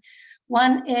mind.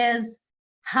 One is,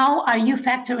 how are you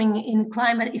factoring in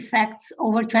climate effects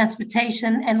over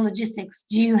transportation and logistics?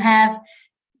 Do you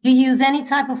use any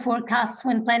type of forecasts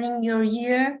when planning your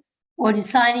year, or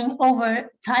deciding over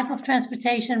type of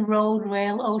transportation, road,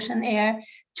 rail, ocean, air,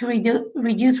 to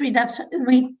reduce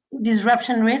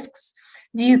disruption risks?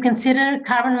 Do you consider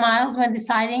carbon miles when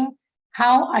deciding?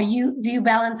 Do you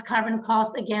balance carbon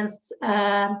cost against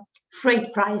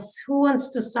freight price? Who wants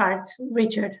to start?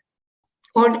 Richard?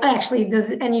 Or actually, does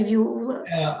any of you?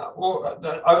 Well,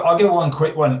 I'll give one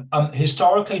quick one.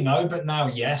 Historically, no, but now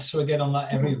yes. So again, on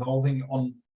that ever evolving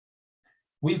on.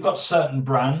 We've got certain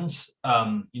brands,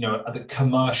 at the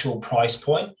commercial price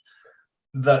point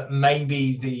that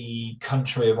maybe the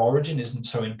country of origin isn't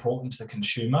so important to the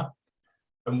consumer.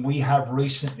 And we have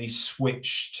recently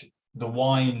switched the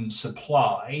wine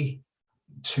supply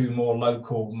to more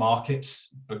local markets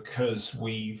because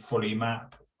we fully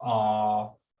map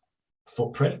our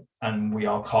footprint and we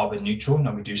are carbon neutral,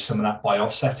 and we do some of that by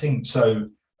offsetting. So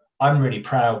I'm really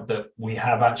proud that we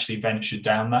have actually ventured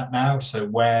down that now. So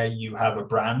where you have a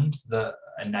brand that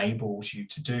enables you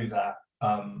to do that,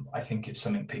 I think it's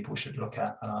something people should look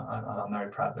at. And I'm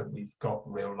very proud that we've got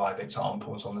real live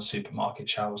examples on the supermarket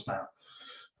shelves now.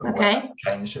 Okay.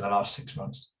 Changed in the last 6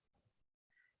 months.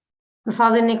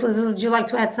 Father Nicholas, would you like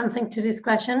to add something to this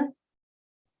question?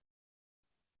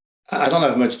 I don't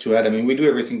have much to add. I mean, we do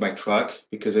everything by truck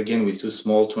because, again, we're too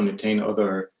small to entertain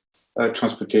other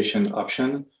transportation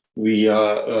option. We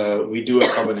do a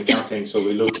carbon accounting, so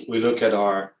we look at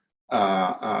our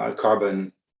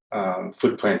carbon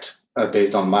footprint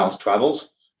based on miles traveled,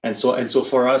 and so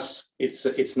for us,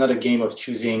 it's not a game of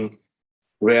choosing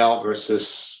rail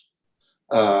versus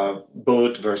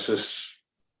boat versus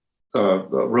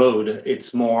road.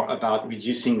 It's more about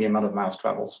reducing the amount of miles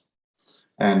traveled.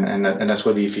 And that's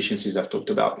where the efficiencies I've talked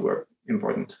about were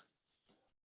important.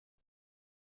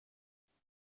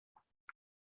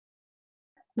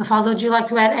 Mafalda, would you like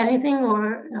to add anything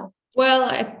or no? Well,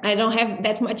 I don't have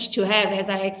that much to add.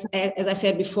 As I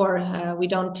said before, we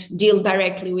don't deal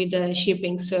directly with the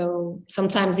shipping, so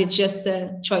sometimes it's just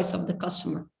the choice of the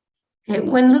customer. Okay,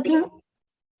 when looking,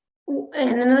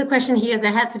 and another question here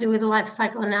that had to do with the life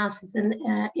cycle analysis, and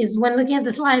is when looking at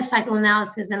this life cycle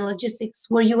analysis and logistics,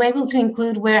 were you able to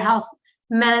include warehouse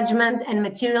management and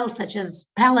materials such as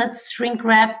pallets, shrink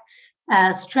wrap,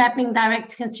 strapping,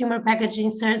 direct consumer package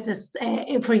inserts,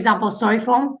 for example,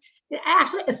 styrofoam?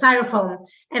 Actually, a styrofoam.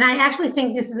 And I actually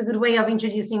think this is a good way of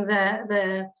introducing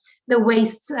the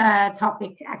waste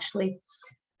topic, actually.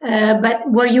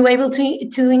 But were you able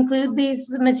to include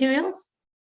these materials?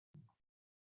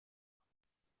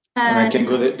 And I can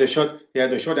go. The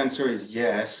short answer is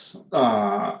yes.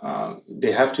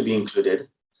 They have to be included.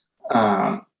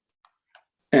 And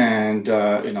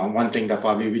one thing that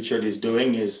probably Richard is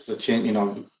doing is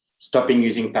stopping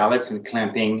using pallets and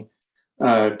clamping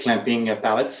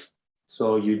pallets.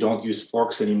 So you don't use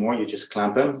forks anymore. You just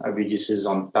clamp them. It reduces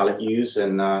on pallet use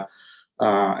and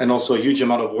also a huge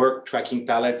amount of work tracking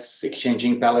pallets,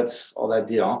 exchanging pallets, all that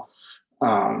deal.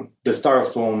 The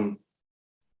styrofoam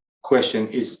question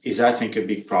is I think a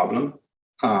big problem.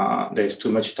 There's too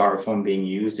much styrofoam being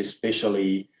used,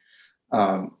 especially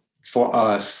for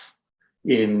us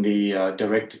in the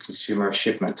direct-to-consumer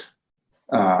shipment,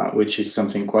 which is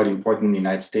something quite important in the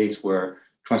United States, where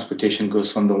transportation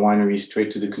goes from the winery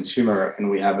straight to the consumer, and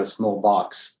we have a small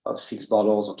box of 6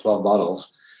 bottles or 12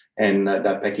 bottles, and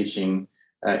that packaging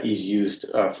is used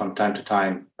from time to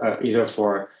time, either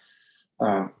for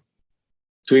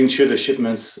to ensure the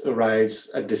shipments arrives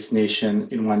at destination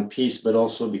in one piece, but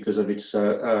also because of its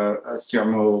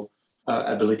thermal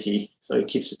ability. So it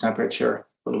keeps the temperature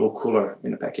a little cooler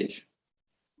in the package.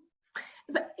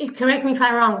 But correct me if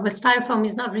I'm wrong, but styrofoam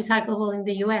is not recyclable in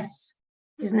the US,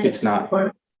 isn't it? It's not.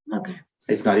 Okay.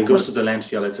 It's not. It goes to the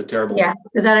landfill. It's a terrible. Yeah,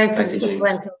 the direct packaging.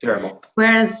 Landfill. Terrible.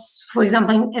 Whereas, for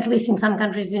example, at least in some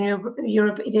countries in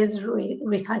Europe, it is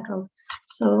recycled.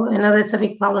 So I know that's a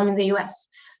big problem in the US.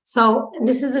 So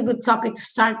this is a good topic to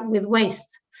start with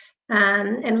waste.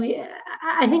 And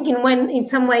I think in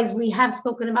some ways we have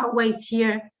spoken about waste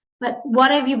here, but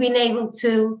what have you been able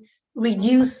to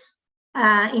reduce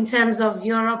in terms of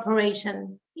your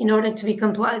operation in order to be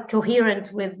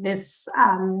coherent with this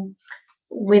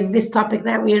topic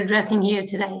that we're addressing here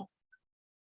today?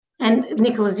 And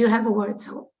Nicholas, you have the word,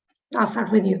 so I'll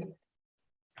start with you.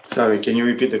 Sorry, can you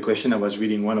repeat the question? I was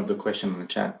reading one of the questions in the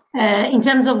chat. In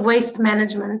terms of waste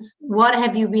management, what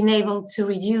have you been able to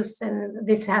reduce? And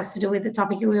this has to do with the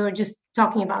topic we were just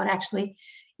talking about, actually,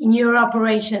 in your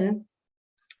operation,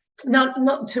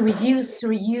 not to reduce, to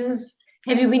reuse.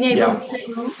 Have you been able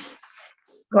to?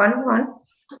 Go on.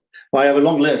 Well, I have a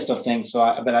long list of things,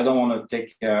 but I don't want to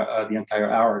take the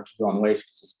entire hour to go on waste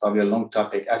because it's probably a long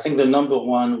topic. I think the number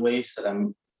one waste that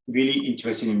I'm really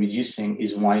interested in reducing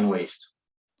is wine waste.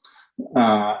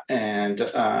 And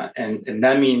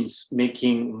that means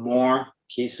making more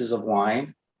cases of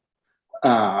wine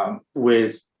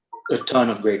with a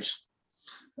ton of grapes.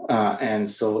 And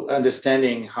so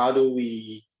understanding how do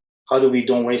we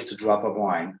don't waste a drop of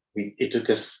wine.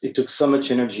 It took so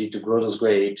much energy to grow those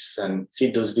grapes and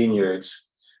feed those vineyards,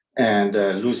 and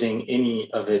losing any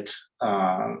of it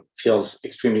feels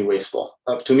extremely wasteful.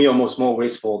 To me, almost more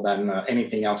wasteful than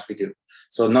anything else we do.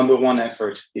 So number one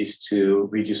effort is to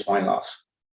reduce wine loss.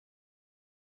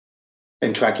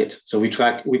 and track it. So we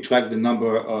track the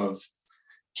number of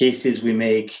cases we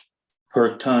make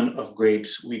per ton of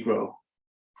grapes we grow.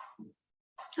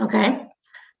 Okay.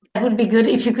 It would be good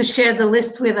if you could share the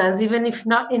list with us, even if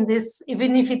not in this,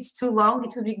 even if it's too long,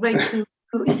 it would be great to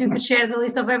if you could share the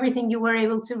list of everything you were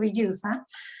able to reduce. I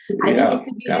think it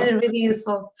could be really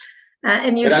useful.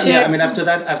 And you I mean, after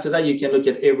that, you can look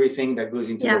at everything that goes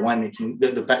into the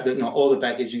winemaking, all the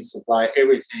packaging supply,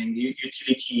 everything,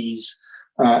 utilities,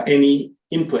 any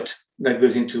input that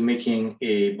goes into making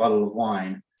a bottle of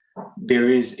wine. There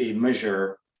is a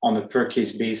measure on a per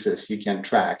case basis you can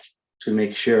track to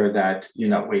make sure that you're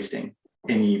not wasting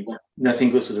any,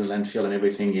 nothing goes to the landfill, and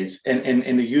everything is,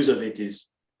 and the use of it is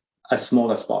as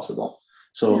small as possible.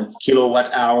 So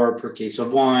kilowatt hour per case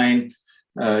of wine,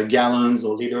 gallons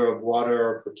or liter of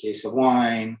water per case of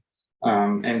wine,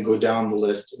 and go down the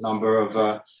list, number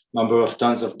of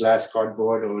tons of glass,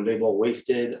 cardboard, or label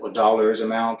wasted, or dollars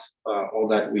amount, all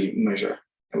that we measure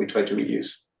and we try to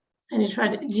reduce. And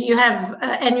do you have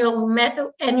annual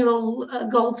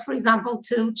goals, for example,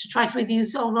 to try to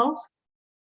reduce all those?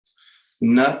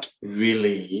 Not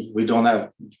really. We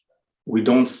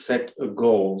don't set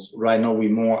goals right now. We're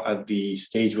more at the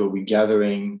stage where we're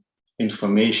gathering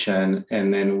information,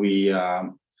 and then we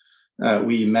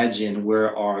imagine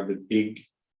where are the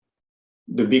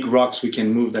big rocks we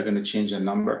can move that are going to change the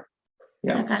number.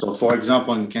 Okay. So for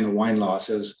example, in kind of wine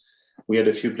losses, we had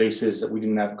a few places that we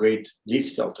didn't have great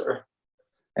lees filter,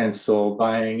 and so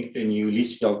buying a new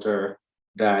lees filter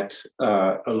that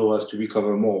allow us to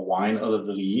recover more wine out of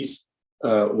the lees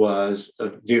was a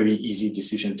very easy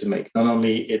decision to make. Not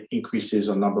only it increases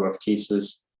the number of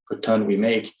cases per ton we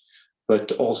make,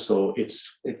 but also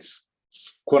it's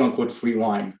quote unquote free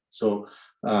wine. So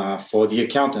for the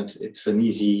accountant, it's an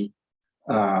easy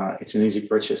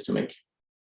purchase to make.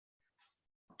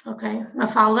 Okay,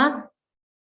 Mafalda?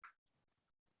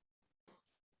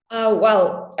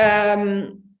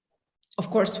 Of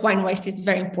course, wine waste is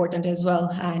very important as well,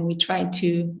 and we try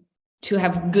to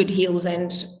have good yields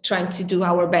and trying to do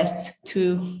our best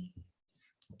to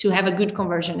have a good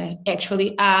conversion,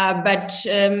 actually.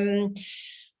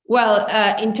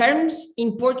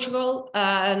 In Portugal,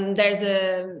 there's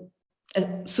a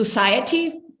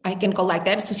society, I can call like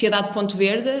that, Sociedade Ponto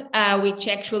Verde, which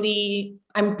actually,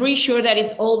 I'm pretty sure that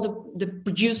it's all the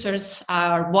producers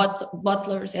or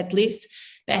bottlers at least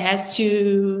that has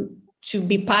to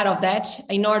be part of that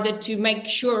in order to make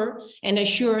sure and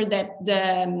assure that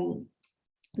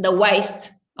the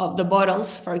waste of the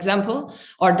bottles, for example,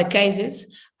 or the cases,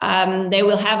 they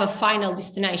will have a final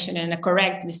destination and a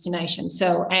correct destination.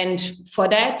 So, and for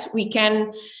that, we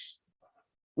can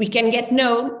get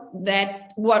known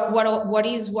that what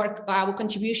is our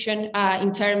contribution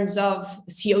in terms of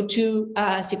CO2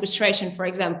 sequestration, for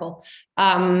example.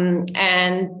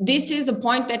 And this is a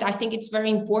point that I think it's very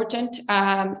important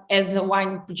as a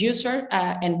wine producer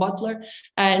and bottler,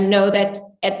 know that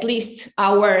at least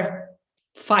our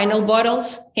final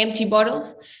bottles, empty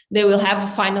bottles, they will have a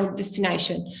final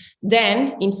destination.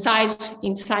 Then inside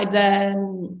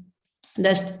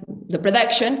the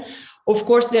production, of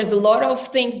course, there's a lot of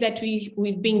things that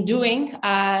we've been doing,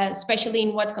 especially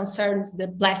in what concerns the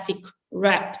plastic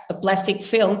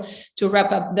film to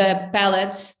wrap up the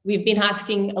pellets. We've been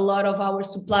asking a lot of our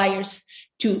suppliers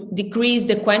to decrease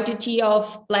the quantity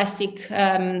of plastic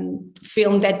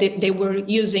film that they were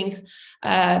using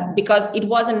because it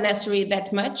wasn't necessary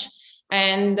that much,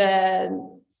 and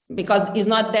because it's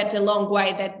not that a long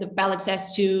way that the pellets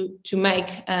has to make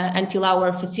until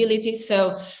our facilities.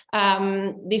 So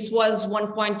this was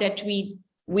one point that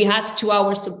we asked to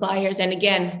our suppliers, and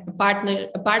again,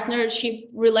 a partnership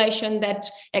relation that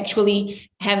actually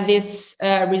had this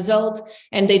result,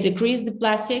 and they decreased the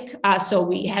plastic, so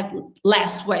we had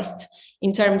less waste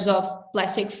in terms of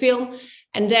plastic film.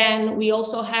 And then we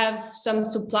also have some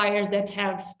suppliers that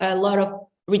have a lot of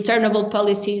returnable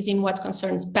policies in what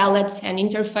concerns pellets and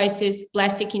interfaces,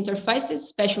 plastic interfaces,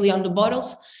 especially on the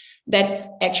bottles, that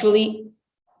actually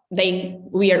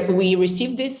we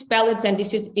receive these pellets and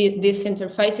these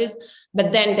interfaces,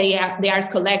 but then they are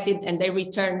collected and they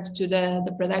returned to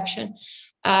the production.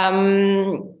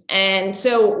 And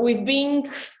so we've been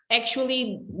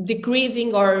actually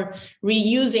decreasing or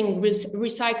reusing,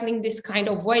 recycling this kind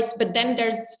of waste, but then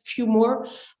there's few more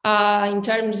in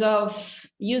terms of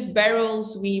used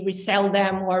barrels. We resell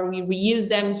them or we reuse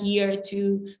them here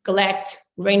to collect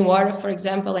rainwater, for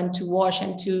example, and to wash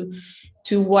and to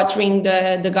watering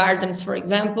the gardens, for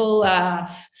example.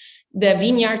 The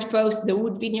vineyard posts, the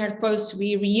wood vineyard posts,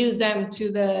 we reuse them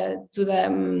to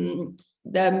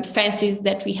the fences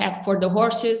that we have for the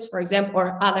horses, for example,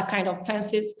 or other kind of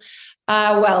fences.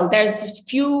 Well, there's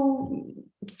few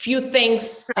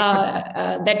things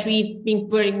that we've been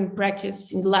putting in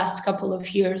practice in the last couple of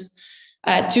years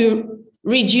to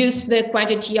reduce the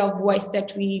quantity of waste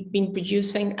that we've been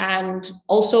producing, and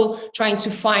also trying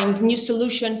to find new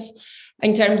solutions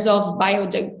in terms of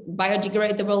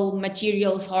biodegradable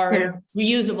materials or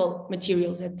reusable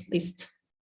materials, at least.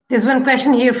 There's one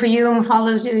question here for you,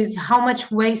 Mafalda, is how much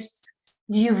waste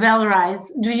do you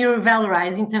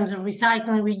valorize in terms of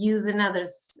recycling, reuse, and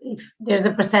others? If there's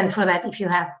a percent for that, if you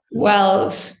have.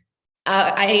 Well,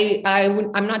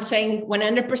 I'm not saying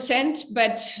 100%,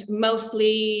 but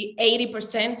mostly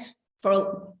 80%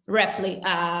 for roughly,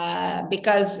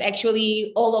 because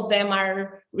actually all of them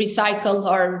are recycled,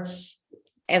 or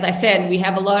as I said, we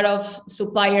have a lot of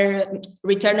supplier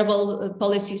returnable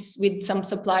policies with some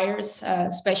suppliers,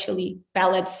 especially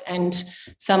pallets and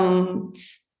some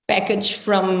package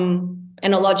from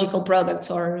analogical products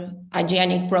or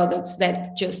hygienic products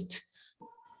that just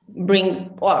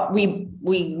bring, or we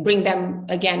bring them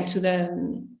again to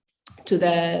the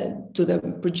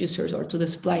producers or to the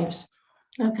suppliers.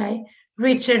 Okay,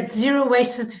 Richard, zero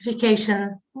waste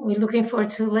certification. We're looking forward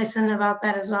to listen about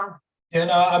that as well. Yeah,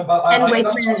 no, and waste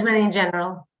management in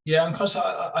general. Yeah, and because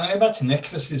I'm going to go back to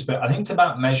Nicholas's bit. I think it's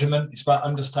about measurement. It's about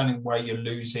understanding where you're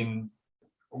losing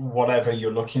whatever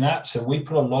you're looking at. So we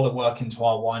put a lot of work into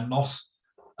our wine loss.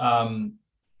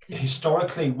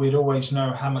 Historically, we'd always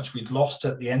know how much we'd lost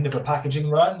at the end of a packaging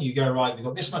run. You go, right, we've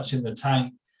got this much in the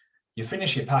tank. You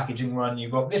finish your packaging run,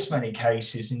 you've got this many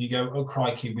cases, and you go, oh,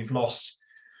 crikey, we've lost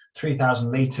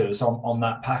 3,000 litres on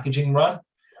that packaging run.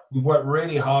 We've worked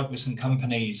really hard with some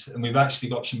companies, and we've actually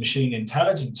got some machine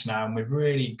intelligence now, and we've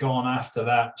really gone after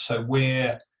that. So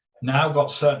we're now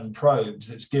got certain probes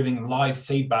that's giving live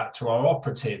feedback to our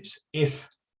operatives if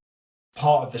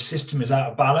part of the system is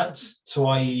out of balance. So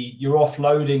i.e. you're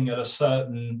offloading at a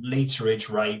certain literage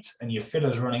rate and your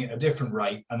filler's running at a different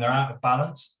rate and they're out of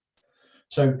balance.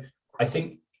 So I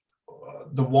think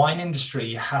the wine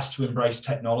industry has to embrace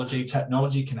technology.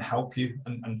 Technology can help you.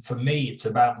 And for me, it's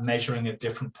about measuring at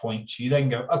different points. You then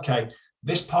go, okay,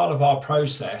 this part of our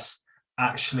process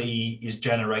actually is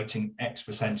generating X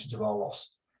percentage of our loss.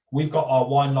 We've got our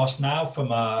wine loss now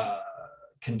from a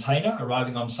container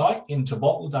arriving on site into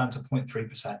bottle down to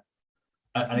 0.3%.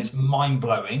 And it's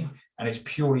mind-blowing, and it's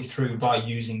purely through by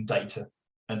using data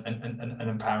and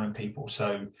empowering people.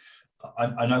 So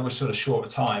I know we're sort of short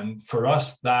of time. For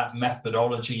us, that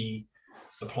methodology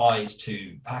applies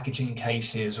to packaging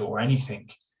cases or anything.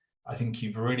 I think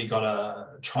you've really got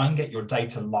to try and get your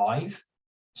data live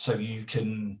so you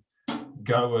can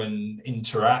go and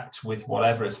interact with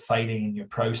whatever is failing in your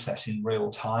process in real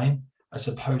time, as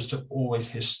opposed to always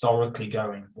historically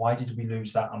going, why did we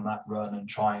lose that on that run, and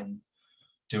try and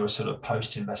do a sort of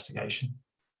post-investigation.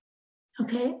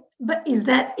 Okay, but is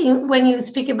that when you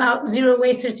speak about zero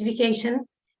waste certification,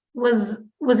 was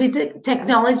it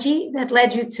technology that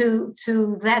led you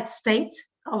to that state?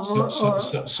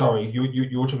 Sorry,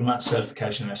 you're talking about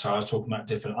certification there, so I was talking about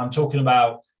different. I'm talking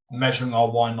about measuring our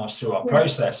wine loss through our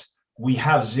process. We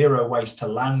have zero waste to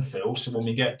landfill, so when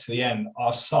we get to the end,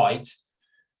 our site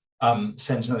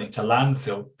sends nothing to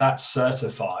landfill. That's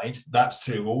certified. That's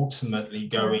through ultimately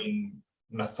going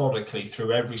methodically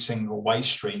through every single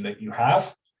waste stream that you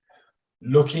have,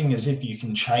 looking as if you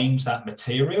can change that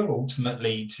material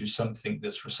ultimately to something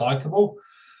that's recyclable.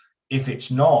 If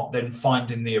it's not, then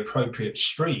finding the appropriate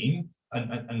stream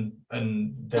and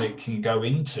that it can go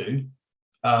into.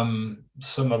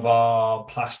 Some of our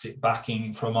plastic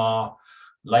backing from our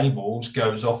labels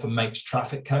goes off and makes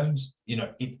traffic cones. You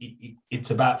know,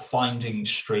 it's about finding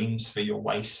streams for your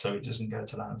waste so it doesn't go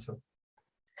to landfill.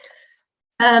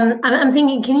 I'm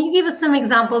thinking, can you give us some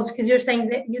examples, because you're saying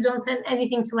that you don't send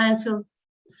anything to landfill,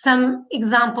 some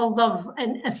examples of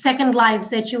a second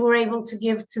life that you were able to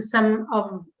give to some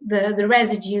of the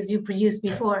residues you produced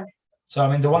before? So,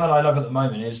 I mean, the one that I love at the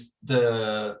moment is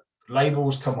the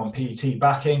labels come on PET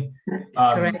backing.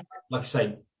 Correct. Like I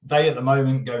say, they at the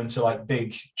moment go into like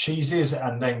big cheeses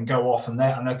and then go off, and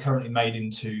they're currently made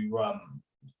into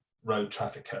road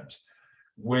traffic cones.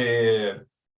 We've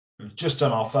just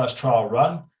done our first trial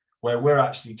run where we're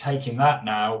actually taking that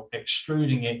now,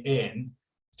 extruding it in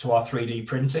to our 3D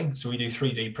printing. So we do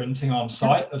 3D printing on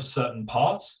site of certain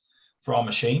parts for our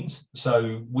machines.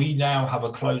 So we now have a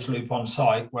closed loop on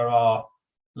site where our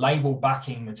label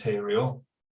backing material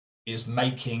is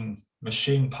making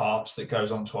machine parts that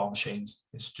goes onto our machines.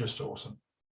 It's just awesome.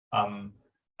 And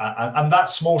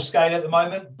that's small scale at the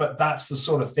moment, but that's the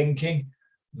sort of thinking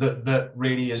that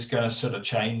really is going to sort of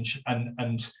change.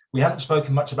 And we haven't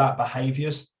spoken much about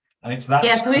behaviors, and it's that.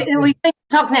 Yes, we're going to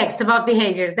talk next about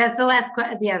behaviors. That's the last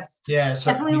question. Yes. Yeah,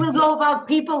 so Definitely we'll go about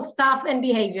people, stuff, and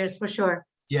behaviors for sure.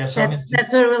 yeah, so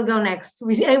That's where we'll go next.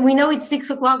 We know it's 6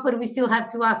 o'clock, but we still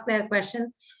have to ask that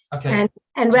question. okay.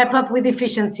 And wrap up with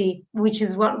efficiency, which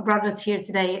is what brought us here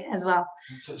today as well.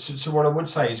 So what I would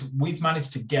say is we've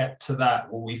managed to get to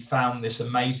that where we found this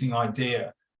amazing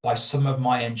idea by some of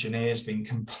my engineers being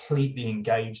completely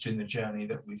engaged in the journey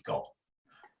that we've got.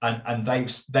 And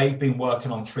they've been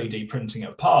working on 3D printing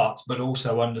of parts, but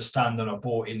also understand and are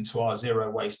bought into our zero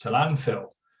waste to landfill.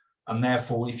 And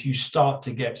therefore, if you start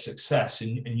to get success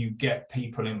and you get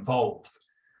people involved,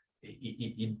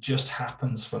 it just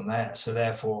happens from there. So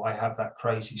therefore, I have that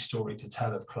crazy story to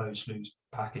tell of closed loop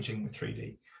packaging with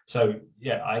 3D. So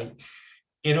yeah,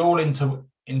 it all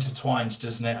intertwines,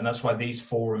 doesn't it? And that's why these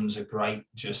forums are great,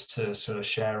 just to sort of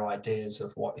share ideas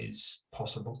of what is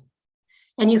possible.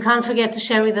 And you can't forget to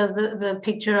share with us the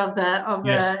picture of the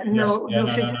no.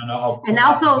 And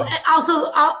also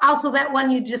that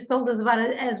one you just told us about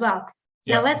it as well.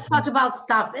 Yeah. Now let's talk about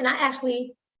stuff, and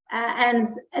and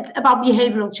about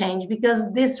behavioral change, because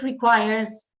this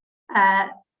requires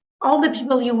all the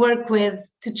people you work with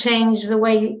to change the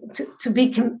way to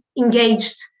be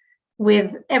engaged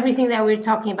with everything that we're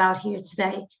talking about here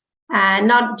today,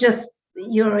 not just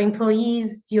your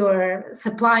employees, your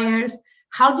suppliers.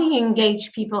 How do you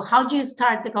engage people? How do you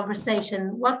start the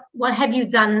conversation? What have you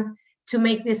done to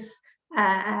make this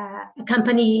a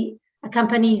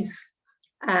company's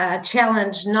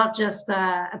challenge, not just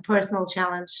a personal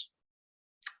challenge?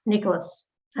 Nicholas,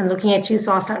 I'm looking at you,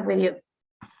 so I'll start with you.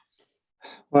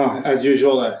 Well, as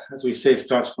usual, as we say, it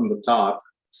starts from the top.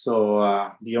 So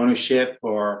the ownership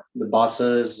or the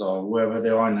bosses or whoever they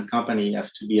are in the company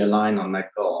have to be aligned on that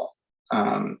goal.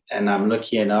 And I'm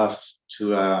lucky enough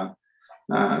to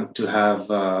have,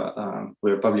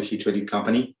 we're a publicly traded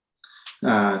company,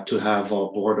 to have our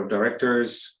board of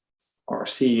directors, our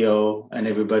CEO, and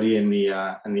everybody in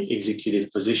the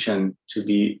executive position to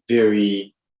be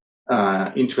very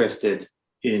interested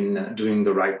in doing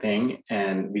the right thing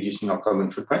and reducing our carbon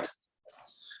footprint.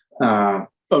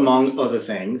 Among other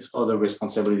things, other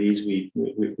responsibilities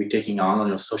we're taking on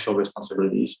your social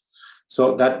responsibilities.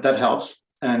 So that helps.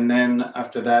 And then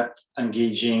after that,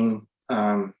 engaging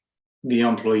the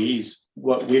employees.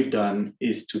 What we've done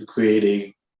is to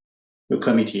create a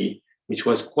committee, which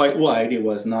was quite wide. It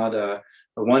was not a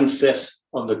 1/5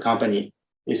 of the company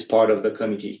is part of the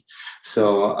committee.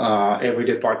 So every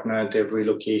department, every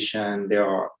location, there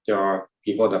are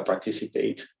people that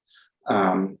participate.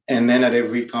 And then at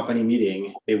every company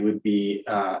meeting, there would be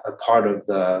a part of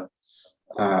the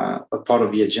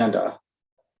agenda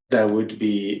that would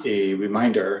be a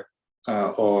reminder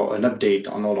or an update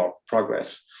on all our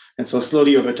progress. And so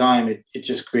slowly over time, it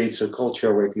just creates a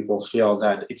culture where people feel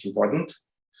that it's important,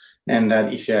 and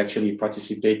that if you actually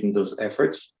participate in those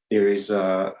efforts, there is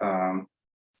an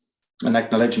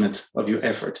acknowledgement of your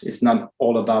effort. It's not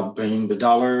all about bringing the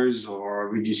dollars or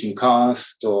reducing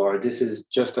cost, or this is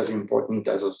just as important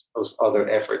as those other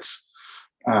efforts.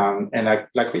 And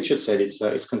like Richard said,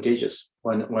 it's contagious.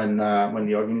 When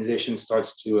the organization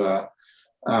starts to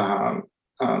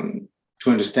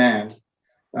understand,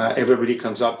 everybody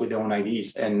comes up with their own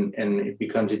ideas, and it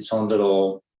becomes its own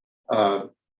little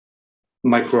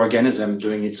microorganism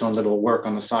doing its own little work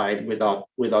on the side without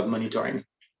monitoring.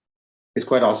 It's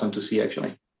quite awesome to see,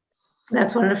 actually.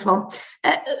 That's wonderful.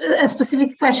 A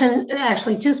specific question,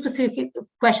 actually, two specific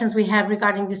questions we have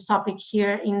regarding this topic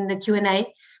here in the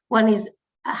Q&A. One is,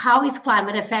 how is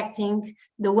climate affecting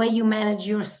the way you manage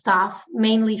your staff,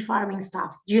 mainly farming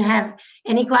staff? Do you have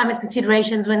any climate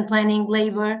considerations when planning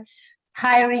labor,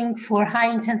 hiring for high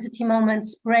intensity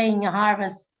moments, spraying a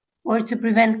harvest, or to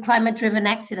prevent climate-driven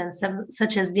accidents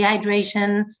such as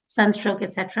dehydration, sunstroke,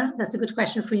 etc.? That's a good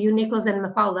question for you, Nicholas and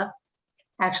Mafalda,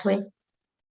 actually.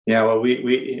 Yeah, well,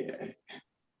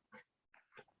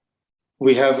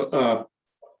 we have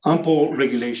ample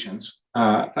regulations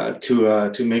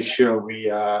to make sure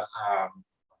we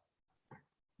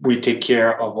take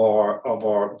care of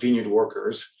our vineyard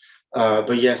workers.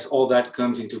 But yes, all that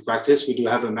comes into practice. We do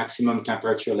have a maximum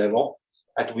temperature level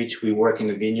at which we work in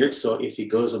the vineyard. So if it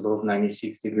goes above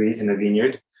 96 degrees in the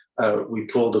vineyard, we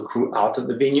pull the crew out of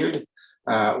the vineyard.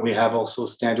 We have also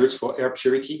standards for air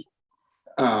purity,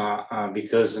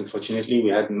 because unfortunately we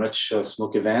had much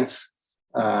smoke events,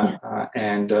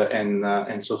 and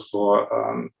so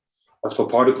for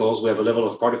particles, we have a level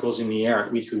of particles in the air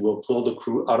at which we will pull the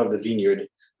crew out of the vineyard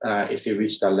if they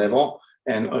reach that level.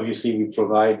 And obviously we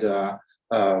provide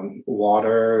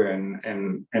water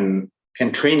and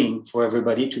training for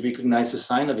everybody to recognize the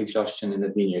sign of exhaustion in the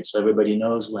vineyard, so everybody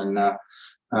knows when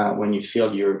you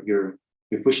feel you're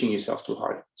you're pushing yourself too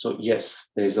hard. So yes,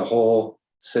 there's a whole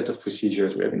set of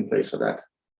procedures we have in place for that.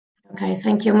 Okay,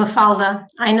 thank you, Mafalda.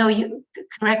 I know you,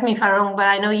 correct me if I'm wrong, but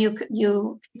I know your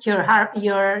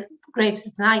grapes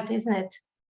at night, isn't it?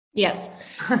 Yes.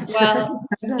 Well,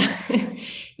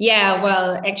 yeah,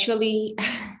 well, actually,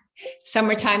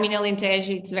 summertime in Alentejo,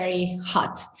 it's very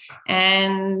hot,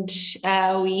 and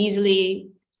we easily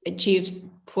achieve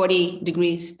 40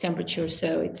 degrees temperature.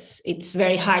 So it's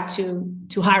very hard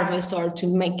to harvest or to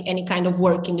make any kind of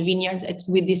work in the vineyard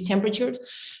with these temperatures.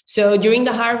 So during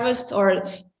the harvest, or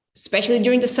especially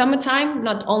during the summertime,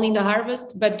 not only in the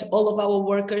harvest, but all of our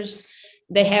workers,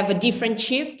 they have a different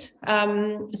shift.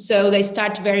 So they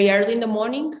start very early in the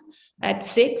morning at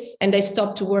 6, and they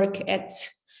stop to work at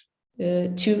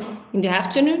 2 in the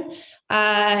afternoon.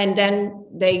 And then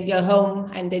they go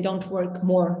home and they don't work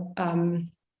more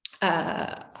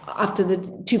after the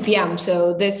 2 p.m.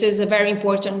 So this is a very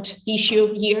important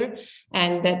issue here.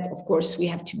 And that, of course, we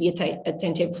have to be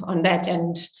attentive on that.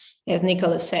 And as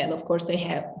Nicholas said, of course, they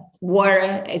have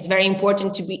water. It's very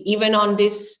important to be, even on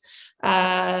this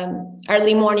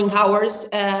early morning hours,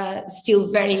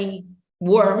 still very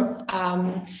warm,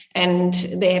 and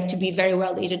they have to be very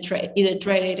well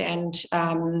hydrated and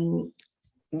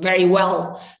very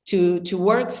well to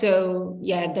work. So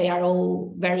yeah, they are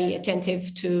all very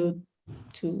attentive to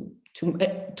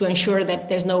ensure that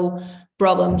there's no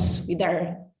problems with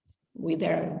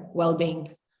their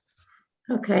well-being.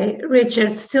 Okay,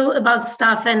 Richard, still about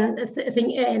staff, and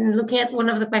looking at one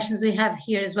of the questions we have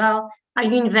here as well. Are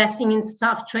you investing in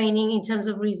staff training in terms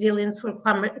of resilience for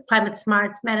climate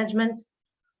smart management,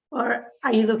 or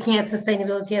are you looking at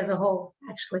sustainability as a whole,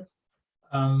 actually?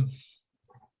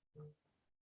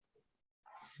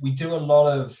 We do a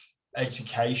lot of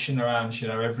education around,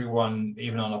 everyone,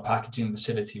 even on a packaging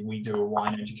facility, we do a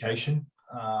wine education.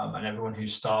 And everyone who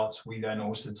starts, we then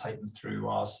also take them through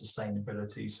our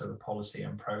sustainability sort of policy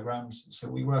and programs. So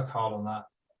we work hard on that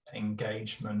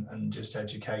engagement and just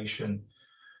education.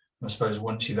 I suppose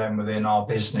once you're then within our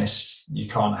business, you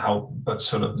can't help but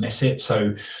sort of miss it.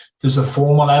 So there's a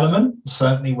formal element,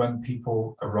 certainly when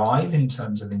people arrive in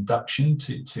terms of induction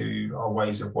to our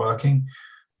ways of working.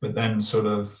 But then sort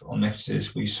of on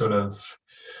this, we sort of,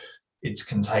 it's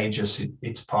contagious.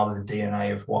 It's part of the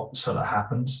DNA of what sort of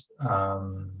happens.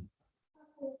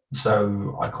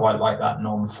 So I quite like that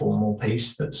non-formal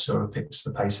piece that sort of picks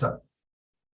the pace up.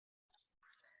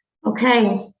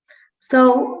 Okay,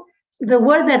 so the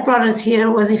word that brought us here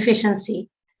was efficiency.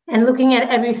 And looking at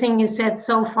everything you said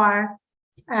so far,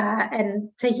 and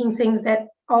taking things that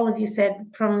all of you said,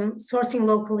 from sourcing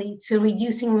locally to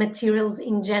reducing materials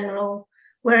in general,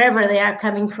 wherever they are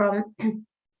coming from,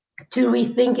 to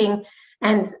rethinking,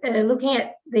 and looking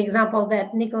at the example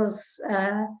that Nicholas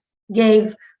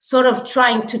gave, sort of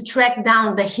trying to track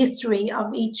down the history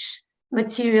of each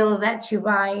material that you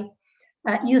buy,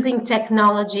 using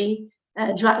technology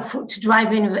to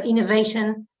drive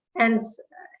innovation. And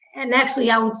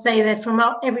actually, I would say that from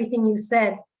everything you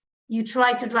said, you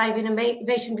try to drive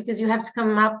innovation because you have to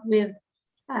come up with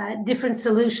different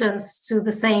solutions to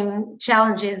the same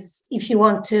challenges if you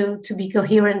want to be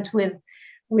coherent with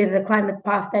the climate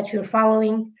path that you're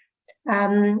following.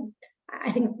 I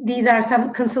think these are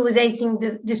some consolidating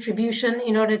distribution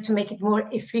in order to make it more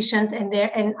efficient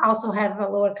and also have a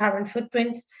lower carbon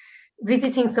footprint.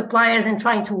 Visiting suppliers and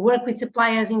trying to work with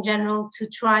suppliers in general to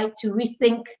try to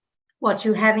rethink what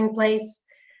you have in place.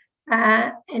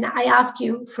 And I ask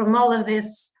you, from all of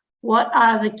this, what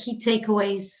are the key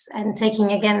takeaways? And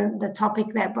taking again the topic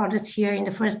that brought us here in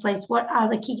the first place, what are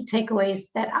the key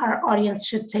takeaways that our audience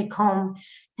should take home?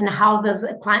 And how does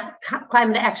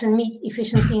climate action meet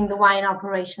efficiency in the wine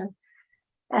operation?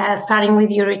 Starting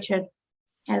with you, Richard,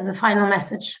 as a final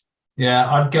message.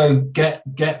 Yeah, I'd go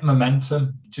get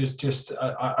momentum.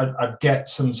 I'd get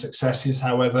some successes,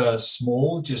 however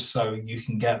small, just so you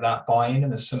can get that buy-in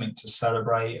and there's something to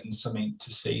celebrate and something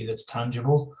to see that's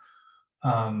tangible.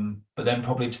 But then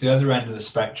probably to the other end of the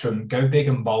spectrum, go big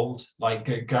and bold.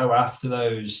 Like go after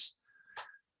those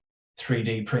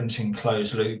 3D printing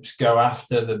closed loops. Go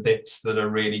after the bits that are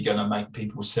really going to make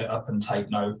people sit up and take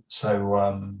note.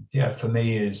 So yeah, for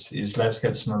me is let's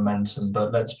get some momentum,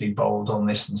 but let's be bold on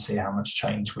this and see how much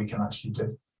change we can actually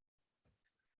do.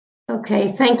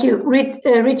 Okay, thank you,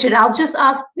 Richard. I'll just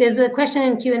ask. There's a question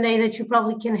in Q&A that you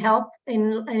probably can help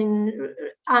in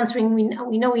answering. We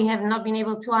know we have not been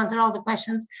able to answer all the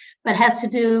questions, but has to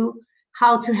do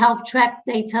how to help track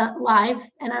data live,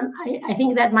 and I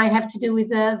think that might have to do with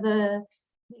the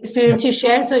experience you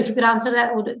share. So if you could answer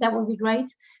that, that would be great.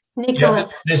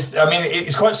 Nicholas. I mean,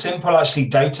 it's quite simple, actually.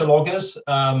 Data loggers.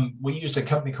 We used a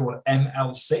company called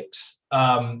ML6,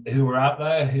 who are out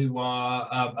there, who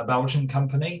are a Belgian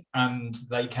company, and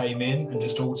they came in and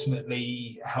just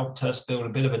ultimately helped us build a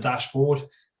bit of a dashboard.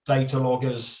 Data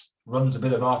loggers runs a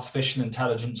bit of artificial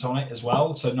intelligence on it as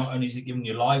well. So not only is it giving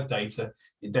you live data,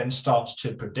 it then starts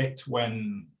to predict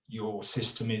when your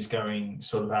system is going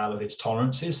sort of out of its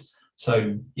tolerances.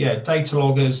 So yeah, data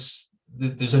loggers.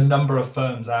 There's a number of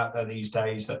firms out there these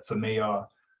days that for me are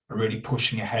really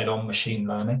pushing ahead on machine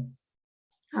learning.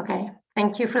 Okay,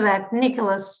 thank you for that.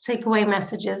 Nicholas, takeaway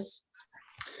messages.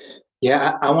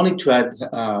 Yeah, I wanted to add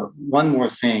one more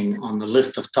thing on the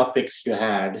list of topics you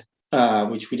had,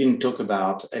 which we didn't talk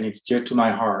about, and it's dear to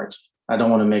my heart. I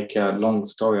don't want to make a long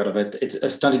story out of it. It's a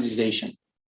standardization.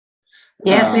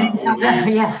 Yes, we didn't talk about,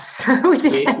 yes.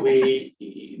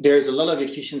 There's a lot of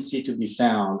efficiency to be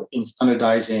found in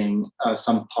standardizing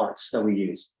some parts that we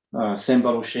use. Same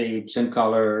bottle shape, same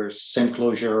colors, same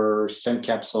closure, same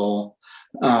capsule.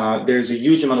 There's a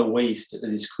huge amount of waste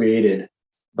that is created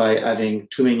by having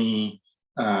too many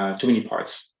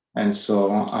parts. And so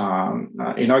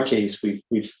in our case,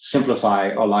 we've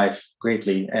simplified our life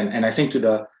greatly. And I think to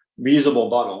the reusable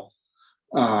bottle,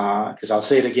 because I'll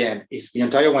say it again, if the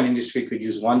entire wine industry could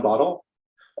use one bottle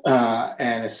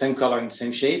and the same color and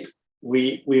same shape,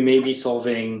 we may be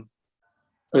solving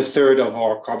a third of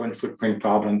our carbon footprint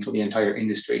problem for the entire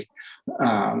industry.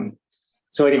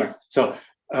 So anyway, so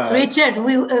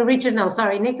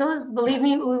Nicholas, believe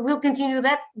me, we will continue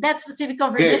that specific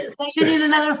conversation in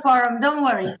another forum. Don't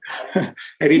worry.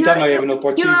 Anytime I have an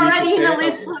opportunity, you're already in the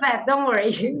list for that. Don't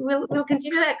worry. We'll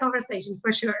continue that conversation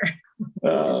for sure.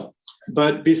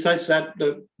 But besides that,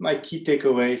 my key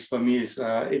takeaways for me is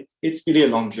it's really a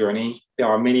long journey. There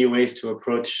are many ways to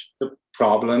approach the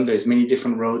problem. There's many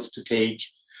different roads to take.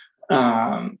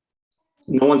 No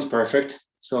one's perfect,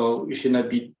 so you should not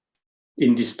be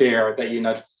in despair that you're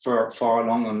not far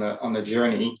along on the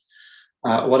journey.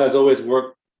 What has always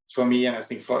worked for me, and I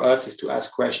think for us, is to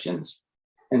ask questions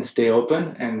and stay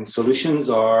open. And solutions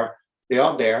they're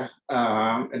out there,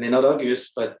 and they're not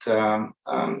obvious, but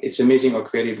it's amazing how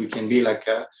creative we can be. Like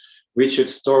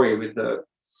Richard's story with the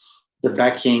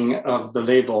backing of the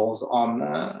labels on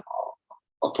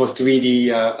for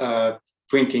 3D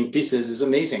printing pieces is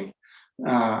amazing,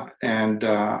 and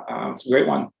it's a great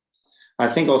one. I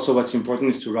think also what's important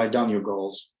is to write down your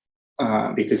goals,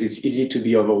 because it's easy to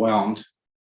be overwhelmed.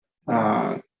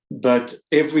 But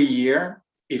every year,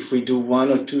 if we do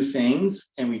one or two things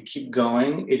and we keep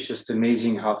going, it's just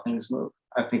amazing how things move.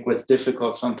 I think what's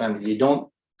difficult sometimes, you don't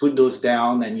put those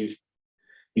down and you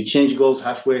change goals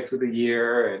halfway through the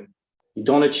year and you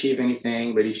don't achieve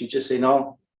anything. But if you just say,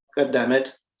 no, God damn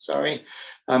it, sorry,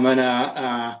 I'm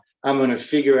gonna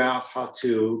figure out how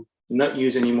to not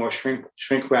use any more shrink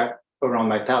wrap around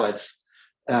my pallets.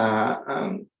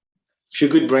 Few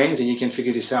good brains and you can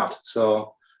figure this out.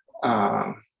 So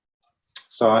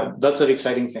lots of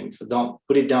exciting things. So don't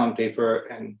put it down on paper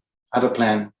and have a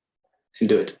plan and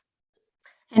do it.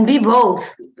 And be bold.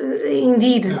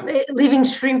 Indeed, leaving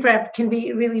shrink wrap can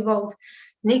be really bold.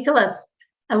 Nicholas,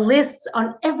 a list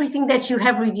on everything that you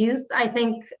have reduced, I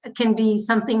think can be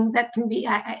something that can be,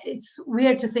 it's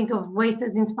weird to think of waste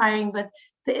as inspiring, but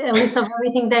a list of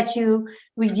everything that you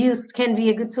reduced can be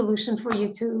a good solution for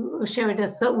you to share with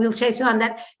us. So we'll chase you on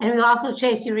that. And we'll also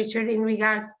chase you, Richard, in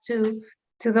regards to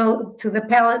the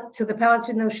pellets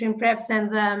with no shrink wraps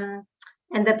and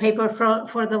the paper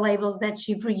for the labels that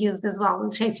you've reused as well.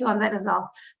 We'll chase you on that as well.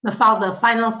 Mafalda,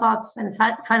 final thoughts and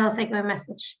final takeaway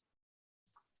message.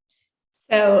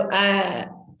 So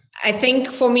I think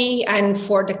for me and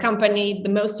for the company, the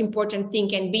most important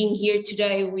thing, and being here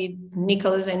today with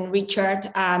Nicholas and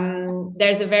Richard,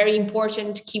 there's a very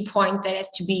important key point that has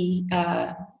to be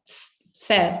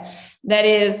said. That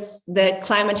is, the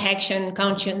climate action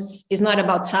conscience is not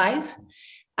about size.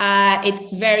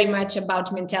 It's very much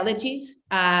about mentalities,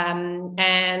 and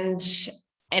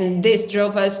this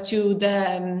drove us to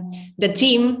the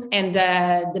team and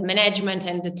the management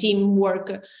and the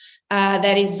teamwork.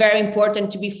 That is very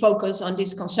important to be focused on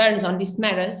these concerns, on these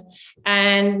matters.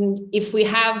 And if we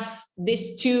have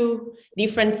these two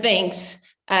different things,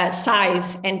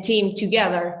 size and team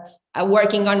together,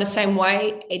 working on the same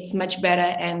way, it's much better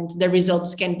and the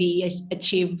results can be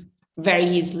achieved very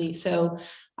easily. So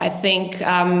I think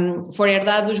for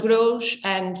Herdade dos Grãos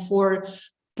and for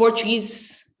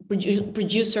Portuguese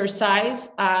producer size,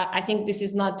 I think this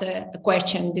is not a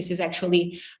question. This is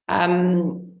actually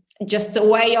just a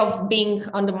way of being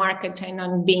on the market and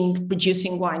on being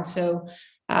producing wine. So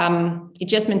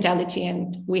it's just mentality,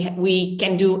 and we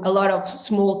can do a lot of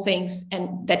small things,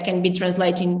 and that can be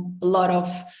translating a lot of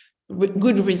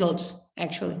good results,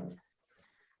 actually.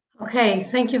 Okay,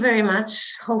 thank you very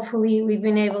much. Hopefully we've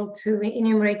been able to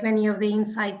enumerate many of the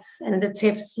insights and the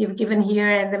tips you've given here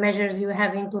and the measures you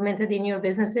have implemented in your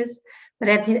businesses. But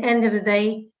at the end of the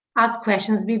day, ask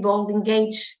questions, be bold,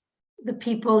 engage the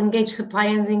people, engage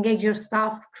suppliers, engage your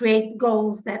staff, create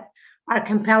goals that are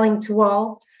compelling to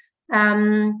all.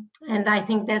 And I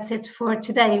think that's it for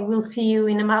today. We'll see you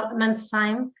in about a month's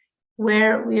time,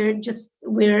 where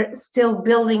we're still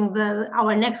building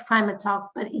our next climate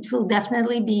talk, but it will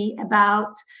definitely be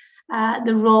about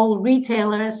the role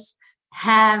retailers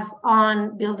have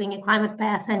on building a climate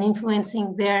path and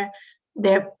influencing their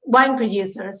wine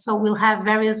producers. So we'll have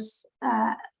various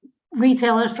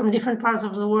retailers from different parts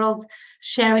of the world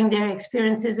sharing their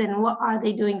experiences and what are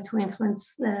they doing to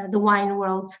influence the wine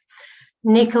world.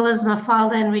 Nicholas,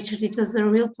 Mafalda, and Richard, it was a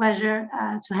real pleasure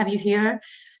to have you here.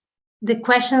 The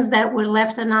questions that were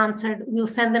left unanswered, we'll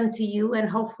send them to you and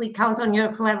hopefully count on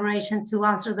your collaboration to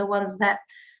answer the ones that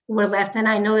were left. And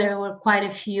I know there were quite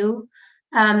a few.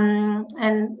 And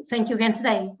thank you again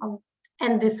today. I'll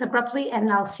end this abruptly,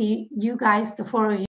 and I'll see you guys, the four of you.